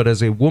woman, but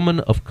as a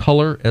woman of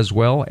color as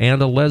well,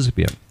 and a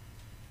lesbian.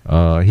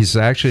 He says,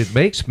 actually, it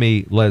makes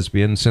me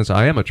lesbian since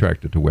I am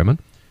attracted to women.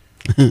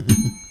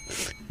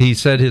 He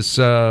said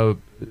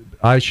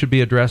I should be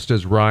addressed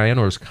as Ryan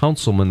or as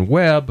Councilman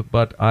Webb,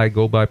 but I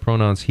go by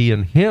pronouns he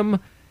and him.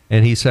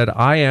 And he said,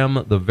 I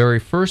am the very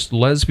first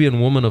lesbian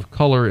woman of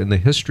color in the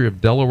history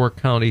of Delaware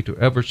County to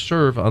ever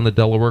serve on the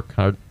Delaware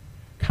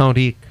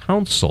County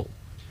Council.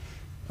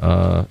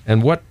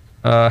 And what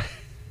the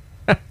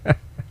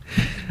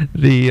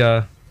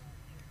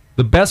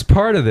best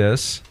part of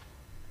this,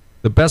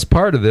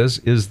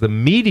 is the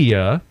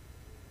media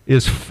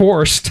is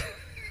forced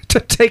to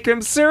take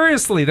him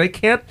seriously. They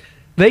can't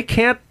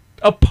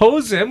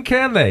oppose him,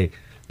 can they?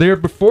 They're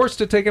forced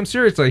to take him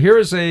seriously.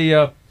 Here's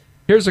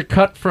a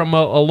cut from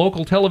a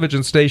local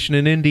television station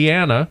in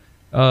Indiana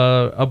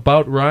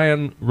about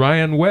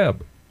Ryan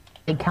Webb.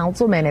 A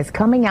councilman is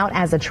coming out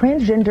as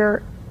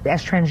transgender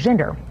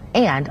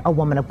and a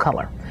woman of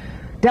color.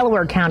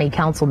 Delaware County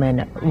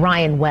Councilman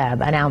Ryan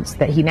Webb announced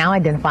that he now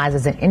identifies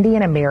as an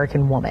Indian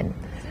American woman.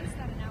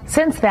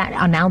 Since that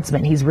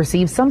announcement, he's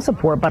received some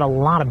support, but a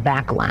lot of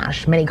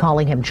backlash, many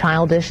calling him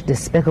childish,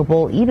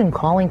 despicable, even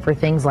calling for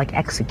things like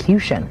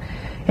execution.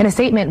 In a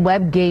statement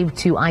Webb gave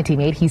to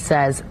ITMate, he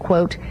says,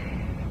 quote,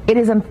 "It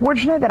is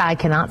unfortunate that I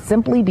cannot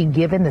simply be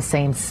given the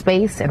same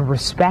space and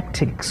respect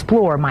to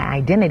explore my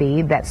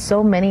identity that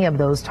so many of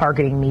those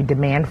targeting me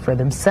demand for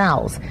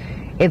themselves.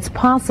 It's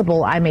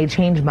possible I may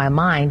change my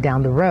mind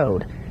down the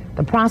road.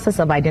 The process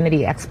of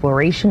identity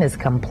exploration is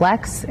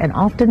complex, and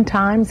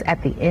oftentimes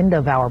at the end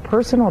of our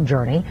personal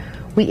journey,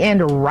 we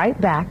end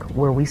right back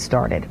where we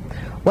started."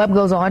 Webb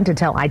goes on to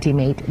tell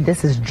ITMate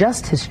this is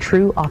just his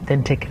true,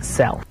 authentic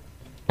self.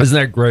 Isn't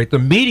that great? The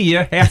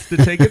media has to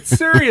take it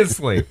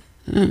seriously.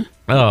 Good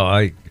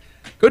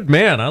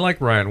man. I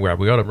like Ryan Webb.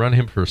 We ought to run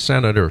him for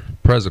Senate or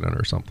president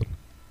or something.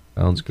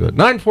 Sounds good.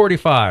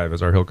 9:45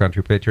 is our Hill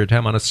Country Patriot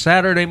time on a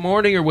Saturday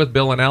morning. You're with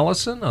Bill and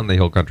Alison on the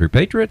Hill Country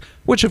Patriot,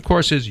 which, of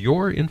course, is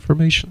your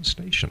information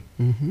station.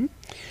 Mm-hmm.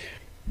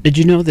 Did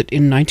you know that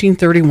in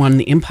 1931,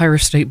 the Empire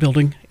State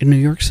Building in New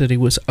York City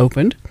was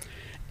opened,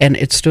 and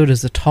it stood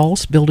as the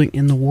tallest building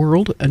in the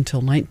world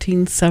until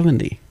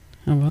 1970?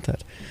 How about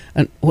that?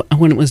 And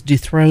when it was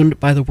dethroned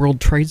by the World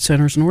Trade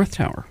Center's North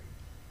Tower.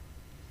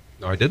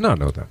 No, I did not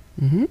know that.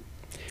 Mm-hmm.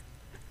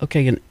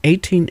 Okay, in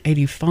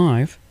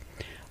 1885,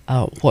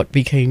 what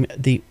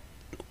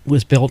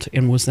was built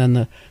and was then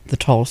the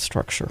tallest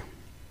structure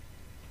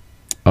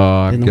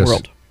in the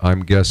world.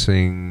 I'm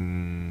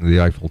guessing the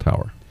Eiffel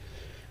Tower.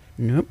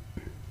 Nope,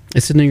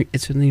 it's in the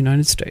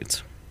United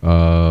States.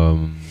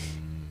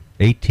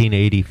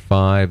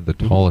 1885, the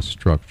tallest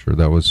structure.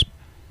 That was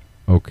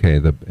okay.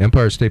 The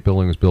Empire State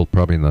Building was built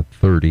probably in the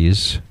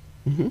 30s.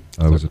 Mm-hmm.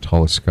 It was the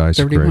tallest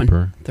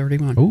skyscraper.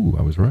 31. Oh,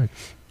 I was right.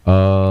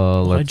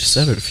 I just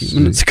said it a few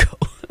minutes ago.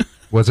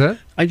 What's that?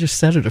 I just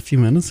said it a few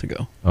minutes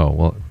ago. Oh,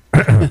 well,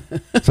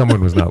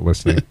 someone was not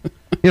listening.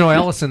 You know,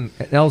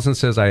 Alison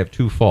says I have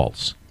two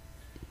faults.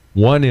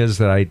 One is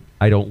that I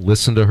don't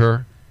listen to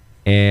her,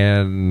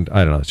 and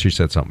I don't know, she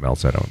said something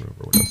else. I don't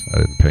remember what it was. I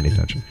didn't pay any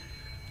attention.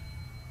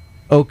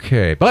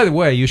 Okay. By the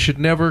way, you should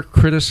never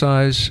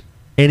criticize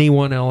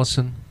anyone,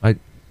 Alison.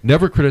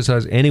 Never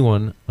criticize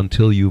anyone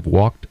until you've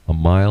walked a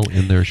mile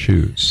in their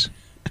shoes.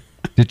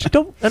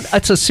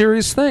 That's a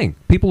serious thing.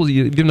 People,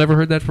 you've never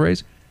heard that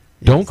phrase?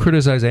 Yes. Don't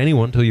criticize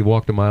anyone until you've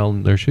walked a mile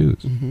in their shoes.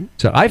 Mm-hmm.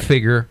 So I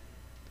figure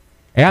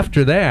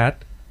after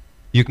that,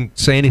 you can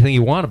say anything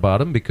you want about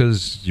them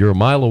because you're a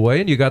mile away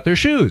and you got their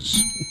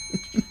shoes.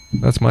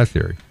 That's my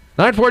theory.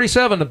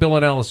 9:47, the Bill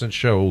and Alison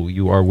Show.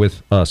 You are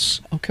with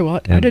us. Okay,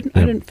 well, I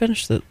didn't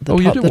finish the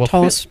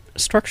tallest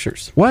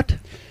structures. What?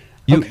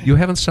 You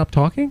haven't stopped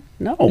talking?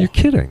 No. You're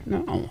kidding.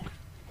 No.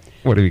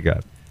 What do we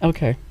got?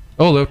 Okay.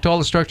 Oh, the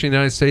tallest structure in the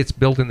United States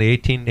built in the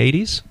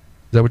 1880s? Is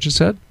that what you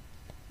said?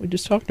 We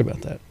just talked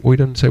about that. We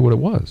didn't say what it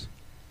was.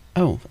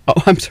 Oh,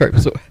 I'm sorry. It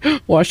was a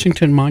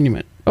Washington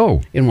Monument.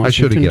 Oh, in Washington, I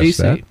should have guessed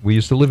D.C. that. We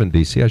used to live in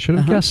D.C. I should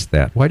have guessed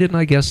that. Why didn't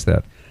I guess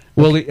that?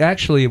 Well,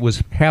 actually, it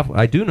was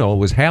I do know it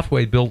was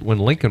halfway built when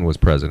Lincoln was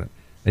president.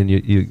 And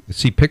you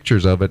see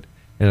pictures of it,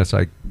 and it's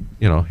like,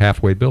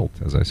 halfway built,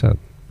 as I said.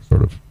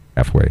 Sort of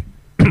halfway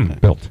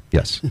built,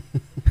 yes.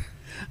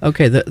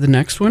 Okay, the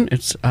next one,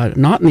 it's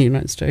not in the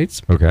United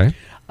States. Okay.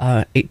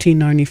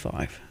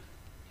 1895.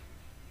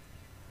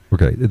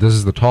 Okay, this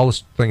is the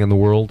tallest thing in the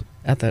world?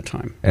 At that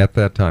time. At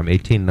that time,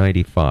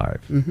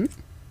 1895. Mm-hmm.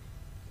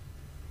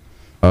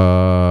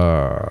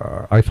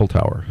 Eiffel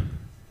Tower.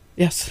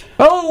 Yes.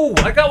 Oh,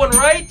 I got one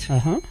right?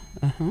 Uh-huh.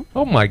 Uh-huh.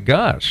 Oh, my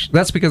gosh.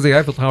 That's because the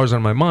Eiffel Tower's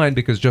on my mind,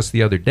 because just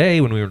the other day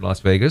when we were in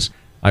Las Vegas,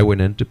 I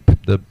went into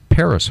the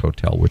Paris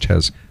Hotel, which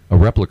has a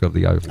replica of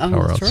the Eiffel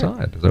Tower that's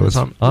outside. Right. So it was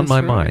on my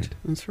right. mind.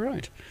 That's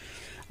right.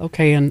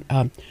 Okay, in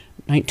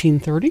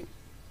 1930.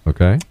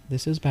 Okay.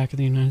 This is back in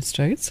the United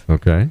States.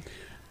 Okay.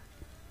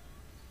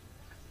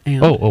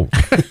 And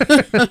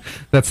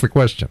That's the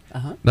question.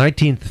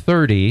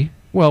 1930.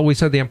 Well, we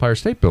said the Empire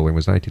State Building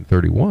was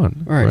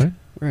 1931.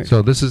 Right.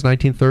 So this is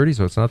 1930,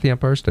 so it's not the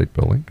Empire State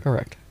Building.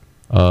 Correct.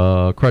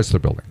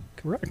 Chrysler Building.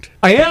 Correct.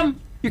 I am?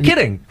 You're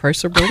kidding.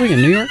 Chrysler Building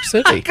in New York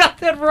City. I got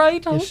that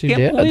right. Yes, you Can't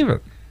did. believe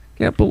it.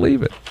 Can't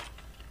believe it.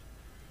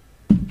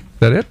 Is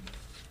that it?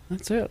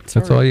 That's it.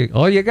 That's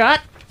all you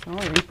got?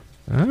 Sorry.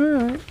 All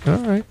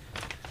right.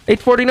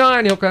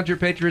 8:49, Hill Country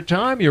Patriot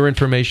Time, your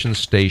information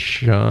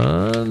station,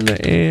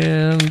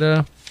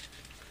 and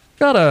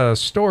got a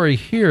story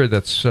here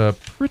that's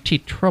pretty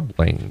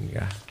troubling.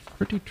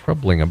 Pretty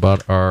troubling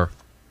about our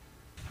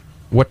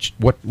what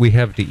we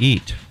have to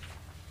eat,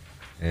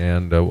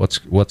 and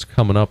what's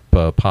coming up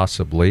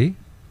possibly.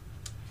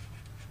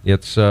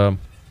 It's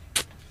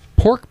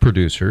pork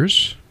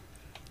producers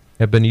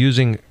have been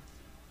using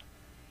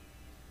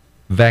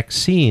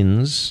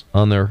vaccines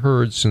on their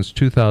herds since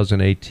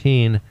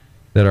 2018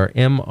 that are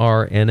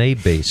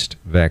mRNA-based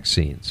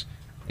vaccines.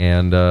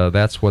 And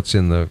that's what's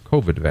in the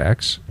COVID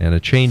vax, and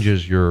it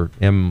changes your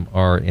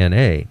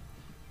mRNA.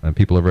 And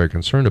people are very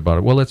concerned about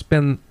it. Well, it's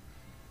been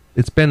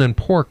in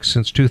pork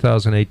since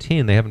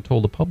 2018. They haven't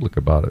told the public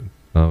about it.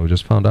 We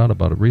just found out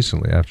about it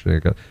recently. Actually, I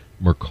got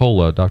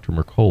Mercola, Dr.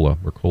 Mercola,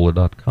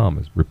 Mercola.com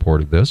has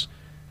reported this.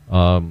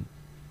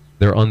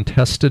 They're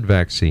untested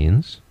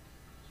vaccines.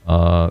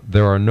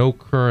 There are no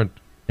current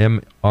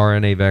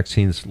mRNA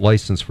vaccines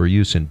licensed for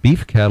use in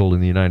beef cattle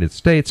in the United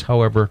States.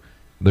 However,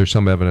 there's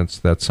some evidence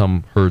that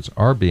some herds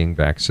are being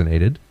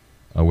vaccinated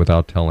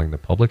without telling the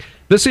public.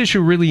 This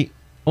issue really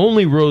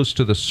only rose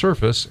to the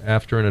surface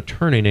after an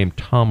attorney named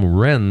Tom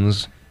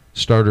Renz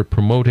started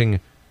promoting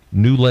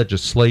new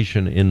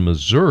legislation in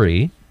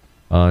Missouri,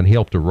 and he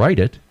helped to write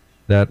it,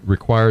 that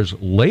requires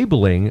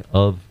labeling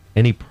of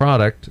any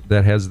product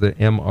that has the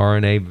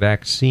mRNA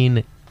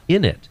vaccine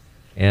in it.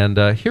 And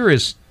here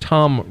is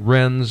Tom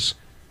Renz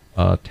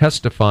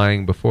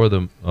testifying before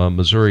the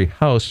Missouri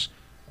House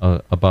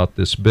about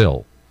this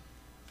bill.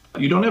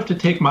 You don't have to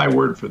take my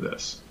word for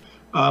this.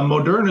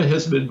 Moderna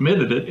has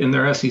admitted it in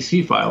their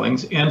SEC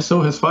filings, and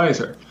so has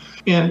Pfizer.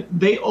 And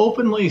they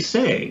openly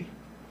say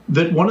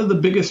that one of the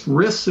biggest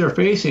risks they're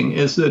facing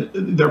is that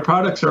their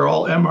products are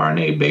all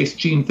mRNA-based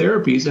gene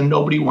therapies, and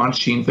nobody wants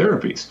gene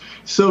therapies.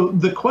 So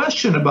the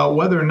question about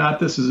whether or not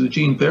this is a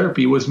gene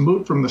therapy was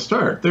moot from the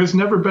start. There's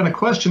never been a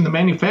question. The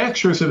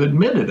manufacturers have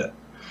admitted it.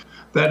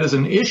 That is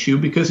an issue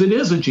because it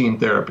is a gene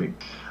therapy.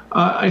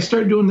 I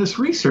started doing this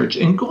research,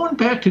 and going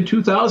back to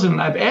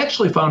 2000, I've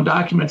actually found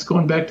documents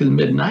going back to the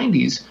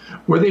mid-90s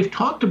where they've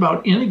talked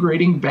about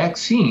integrating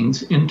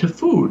vaccines into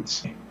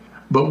foods.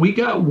 But we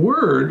got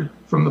word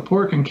from the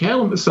pork and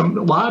cattle, some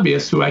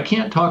lobbyists who I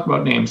can't talk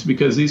about names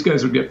because these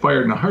guys would get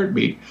fired in a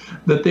heartbeat,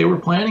 that they were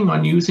planning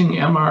on using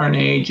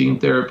mRNA gene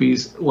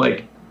therapies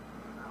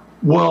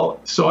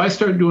so I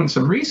started doing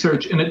some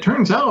research, and it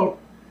turns out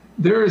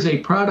there is a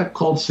product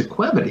called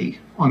Sequevity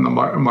on the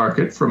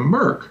market from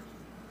Merck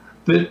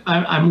that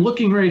I'm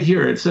looking right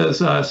here. It says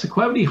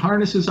Sequevity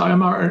harnesses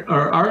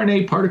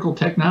RNA particle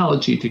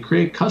technology to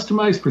create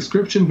customized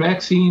prescription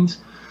vaccines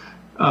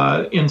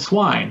in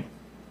swine.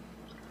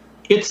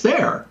 It's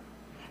there.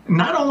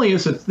 Not only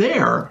is it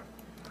there,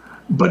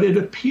 but it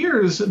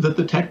appears that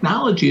the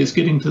technology is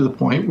getting to the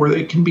point where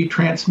it can be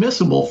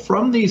transmissible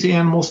from these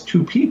animals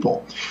to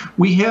people.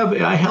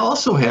 I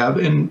also have,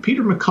 and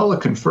Peter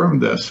McCullough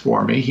confirmed this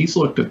for me. He's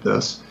looked at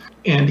this,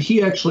 and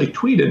he actually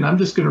tweeted, and I'm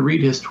just going to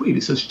read his tweet.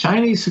 He says,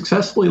 Chinese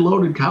successfully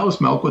loaded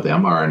cow's milk with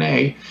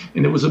mRNA,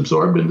 and it was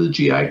absorbed into the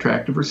GI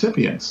tract of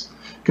recipients.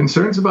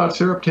 Concerns about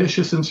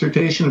surreptitious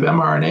insertion of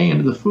mRNA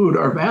into the food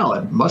are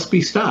valid, must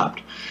be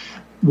stopped.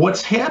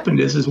 What's happened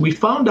is we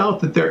found out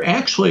that they're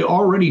actually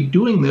already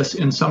doing this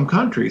in some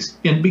countries.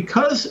 And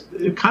because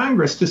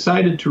Congress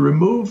decided to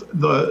remove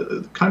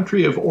the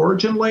country of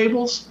origin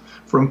labels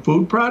from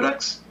food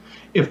products,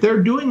 if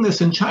they're doing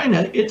this in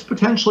China, it's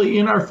potentially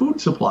in our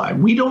food supply.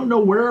 We don't know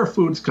where our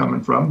food's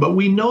coming from, but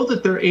we know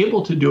that they're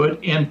able to do it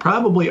and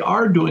probably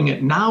are doing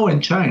it now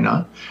in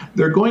China.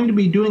 They're going to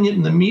be doing it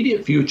in the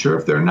immediate future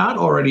if they're not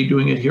already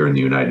doing it here in the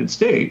United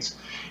States.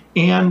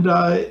 And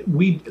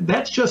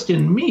that's just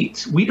in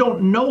meats. We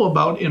don't know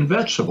about in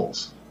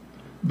vegetables.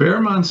 Bayer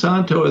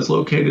Monsanto is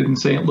located in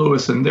St.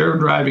 Louis, and they're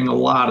driving a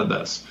lot of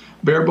this.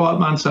 Bayer bought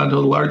Monsanto,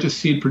 the largest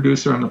seed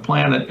producer on the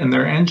planet, and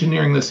they're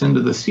engineering this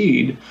into the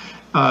seed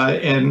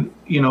and,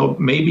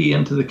 maybe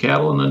into the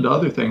cattle and into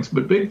other things.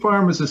 But Big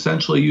Farm is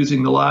essentially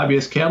using the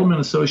lobbyists, cattlemen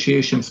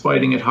associations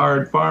fighting it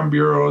hard, farm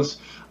bureaus,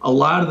 a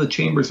lot of the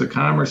chambers of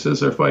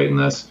commerces are fighting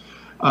this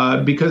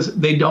because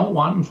they don't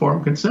want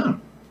informed consent.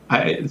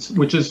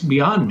 Which is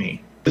beyond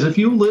me. Because if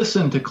you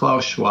listen to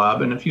Klaus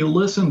Schwab, and if you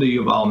listen to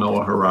Yuval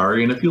Noah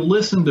Harari, and if you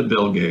listen to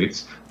Bill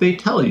Gates, they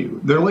tell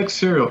you. They're like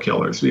serial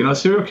killers. You know,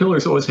 serial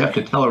killers always have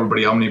to tell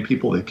everybody how many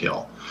people they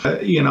kill.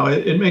 You know,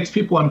 it makes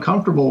people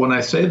uncomfortable when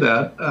I say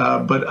that,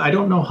 but I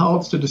don't know how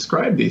else to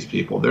describe these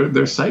people. They're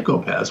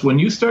psychopaths. When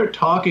you start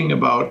talking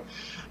about,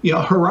 you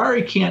know,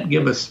 Harari can't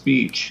give a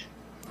speech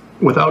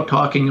without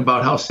talking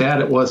about how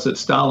sad it was that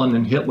Stalin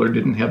and Hitler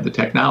didn't have the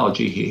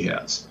technology he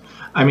has.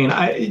 I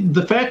mean,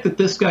 the fact that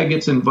this guy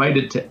gets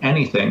invited to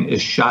anything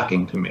is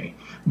shocking to me.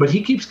 But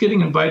he keeps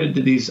getting invited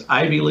to these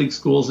Ivy League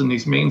schools and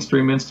these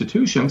mainstream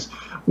institutions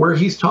where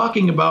he's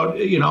talking about,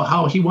 you know,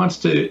 how he wants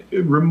to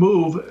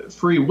remove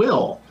free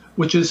will,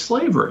 which is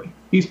slavery.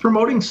 He's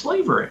promoting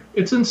slavery.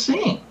 It's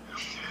insane.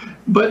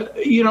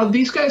 But, you know,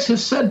 these guys have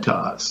said to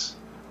us,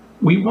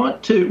 we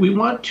want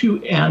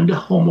to end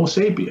Homo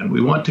sapien.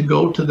 We want to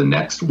go to the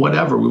next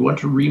whatever. We want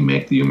to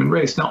remake the human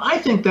race. Now, I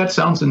think that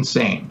sounds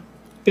insane.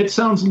 It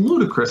sounds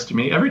ludicrous to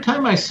me. Every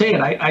time I say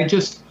it, I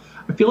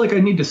feel like I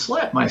need to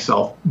slap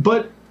myself.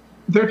 But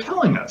they're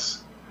telling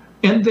us.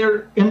 And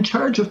they're in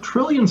charge of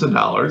trillions of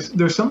dollars.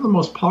 They're some of the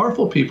most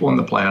powerful people on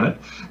the planet.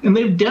 And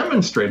they've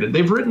demonstrated.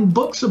 They've written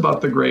books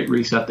about the Great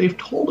Reset. They've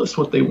told us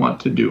what they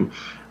want to do.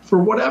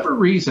 For whatever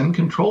reason,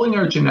 controlling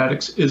our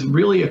genetics is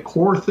really a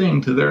core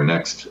thing to their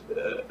next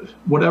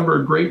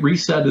whatever Great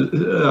Reset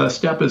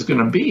step is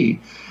going to be.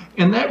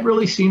 And that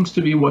really seems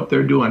to be what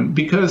they're doing,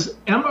 because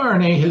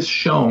mRNA has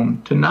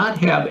shown to not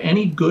have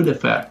any good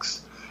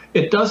effects.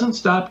 It doesn't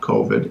stop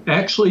COVID.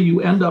 Actually,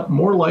 you end up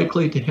more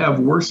likely to have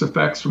worse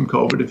effects from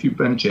COVID if you've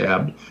been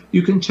jabbed.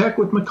 You can check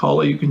with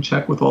McCullough. You can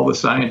check with all the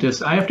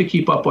scientists. I have to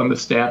keep up on the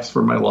stats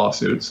for my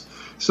lawsuits,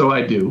 so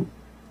I do.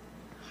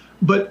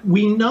 But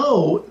we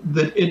know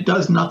that it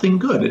does nothing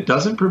good. It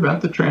doesn't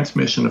prevent the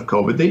transmission of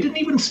COVID. They didn't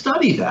even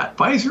study that.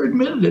 Pfizer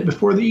admitted it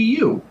before the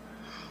EU.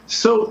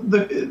 So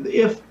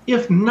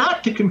if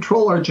not to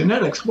control our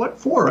genetics, what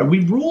for?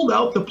 We've ruled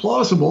out the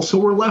plausible, so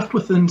we're left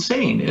with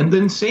insane. And the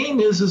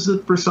insane is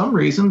that for some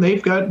reason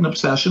they've got an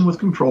obsession with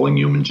controlling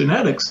human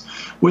genetics,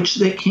 which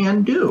they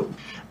can do.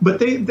 But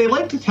they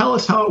like to tell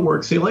us how it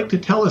works. They like to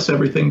tell us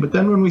everything. But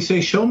then when we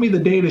say, show me the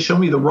data, show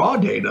me the raw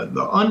data,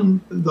 the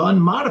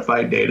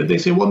unmodified data, they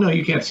say, well, no,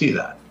 you can't see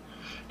that.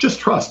 Just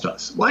trust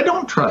us. Well, I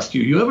don't trust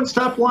you. You haven't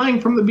stopped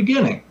lying from the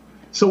beginning.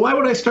 So why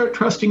would I start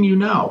trusting you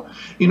now?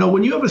 You know,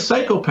 when you have a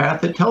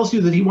psychopath that tells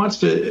you that he wants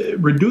to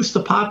reduce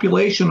the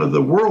population of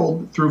the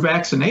world through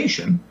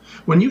vaccination,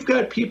 when you've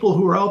got people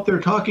who are out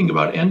there talking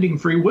about ending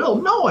free will,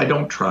 no, I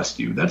don't trust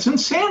you. That's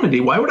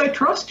insanity. Why would I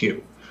trust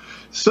you?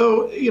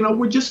 So, you know,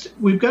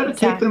 we've got to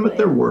take them at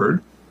their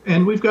word,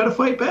 and we've got to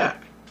fight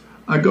back.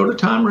 Go to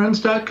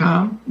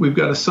TomRenz.com. We've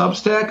got a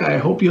Substack. I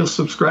hope you'll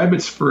subscribe.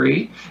 It's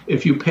free.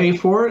 If you pay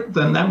for it,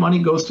 then that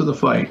money goes to the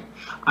fight.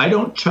 I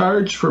don't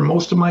charge for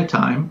most of my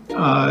time.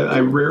 I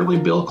rarely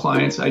bill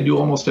clients. I do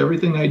almost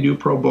everything I do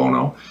pro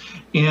bono.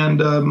 And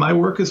my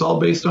work is all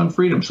based on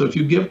freedom. So if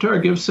you give to our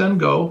Give, Send,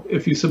 Go,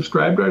 if you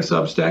subscribe to our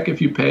Substack, if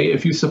you pay,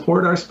 if you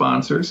support our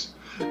sponsors,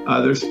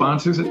 there's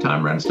sponsors at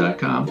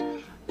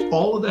TomRenz.com.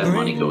 All of that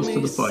money goes to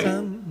the fight.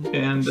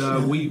 And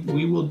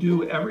we will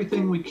do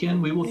everything we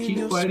can. We will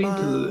keep fighting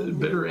to the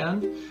bitter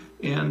end.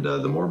 And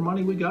the more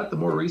money we got, the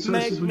more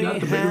resources we got,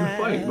 the bigger the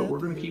fight. But we're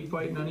going to keep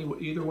fighting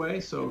either way.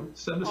 So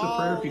send us a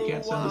prayer if you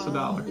can't send us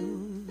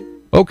 $1.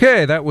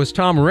 Okay, that was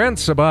Tom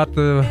Rentz about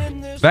the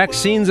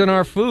vaccines in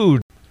our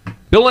food.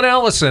 Bill and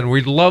Alison,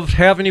 we loved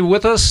having you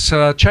with us.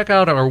 Check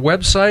out our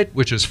website,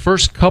 which is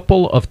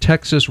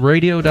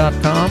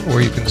firstcoupleoftexasradio.com,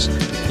 where you can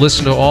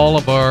listen to all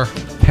of our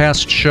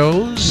past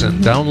shows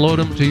and download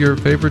them to your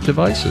favorite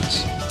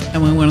devices.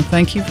 And we want to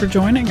thank you for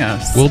joining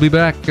us. We'll be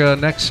back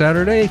next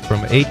Saturday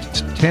from 8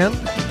 to 10.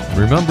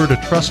 Remember to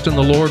trust in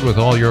the Lord with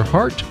all your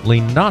heart.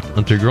 Lean not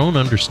unto your own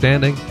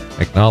understanding.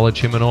 Acknowledge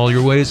Him in all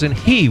your ways, and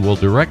He will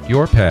direct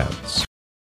your paths.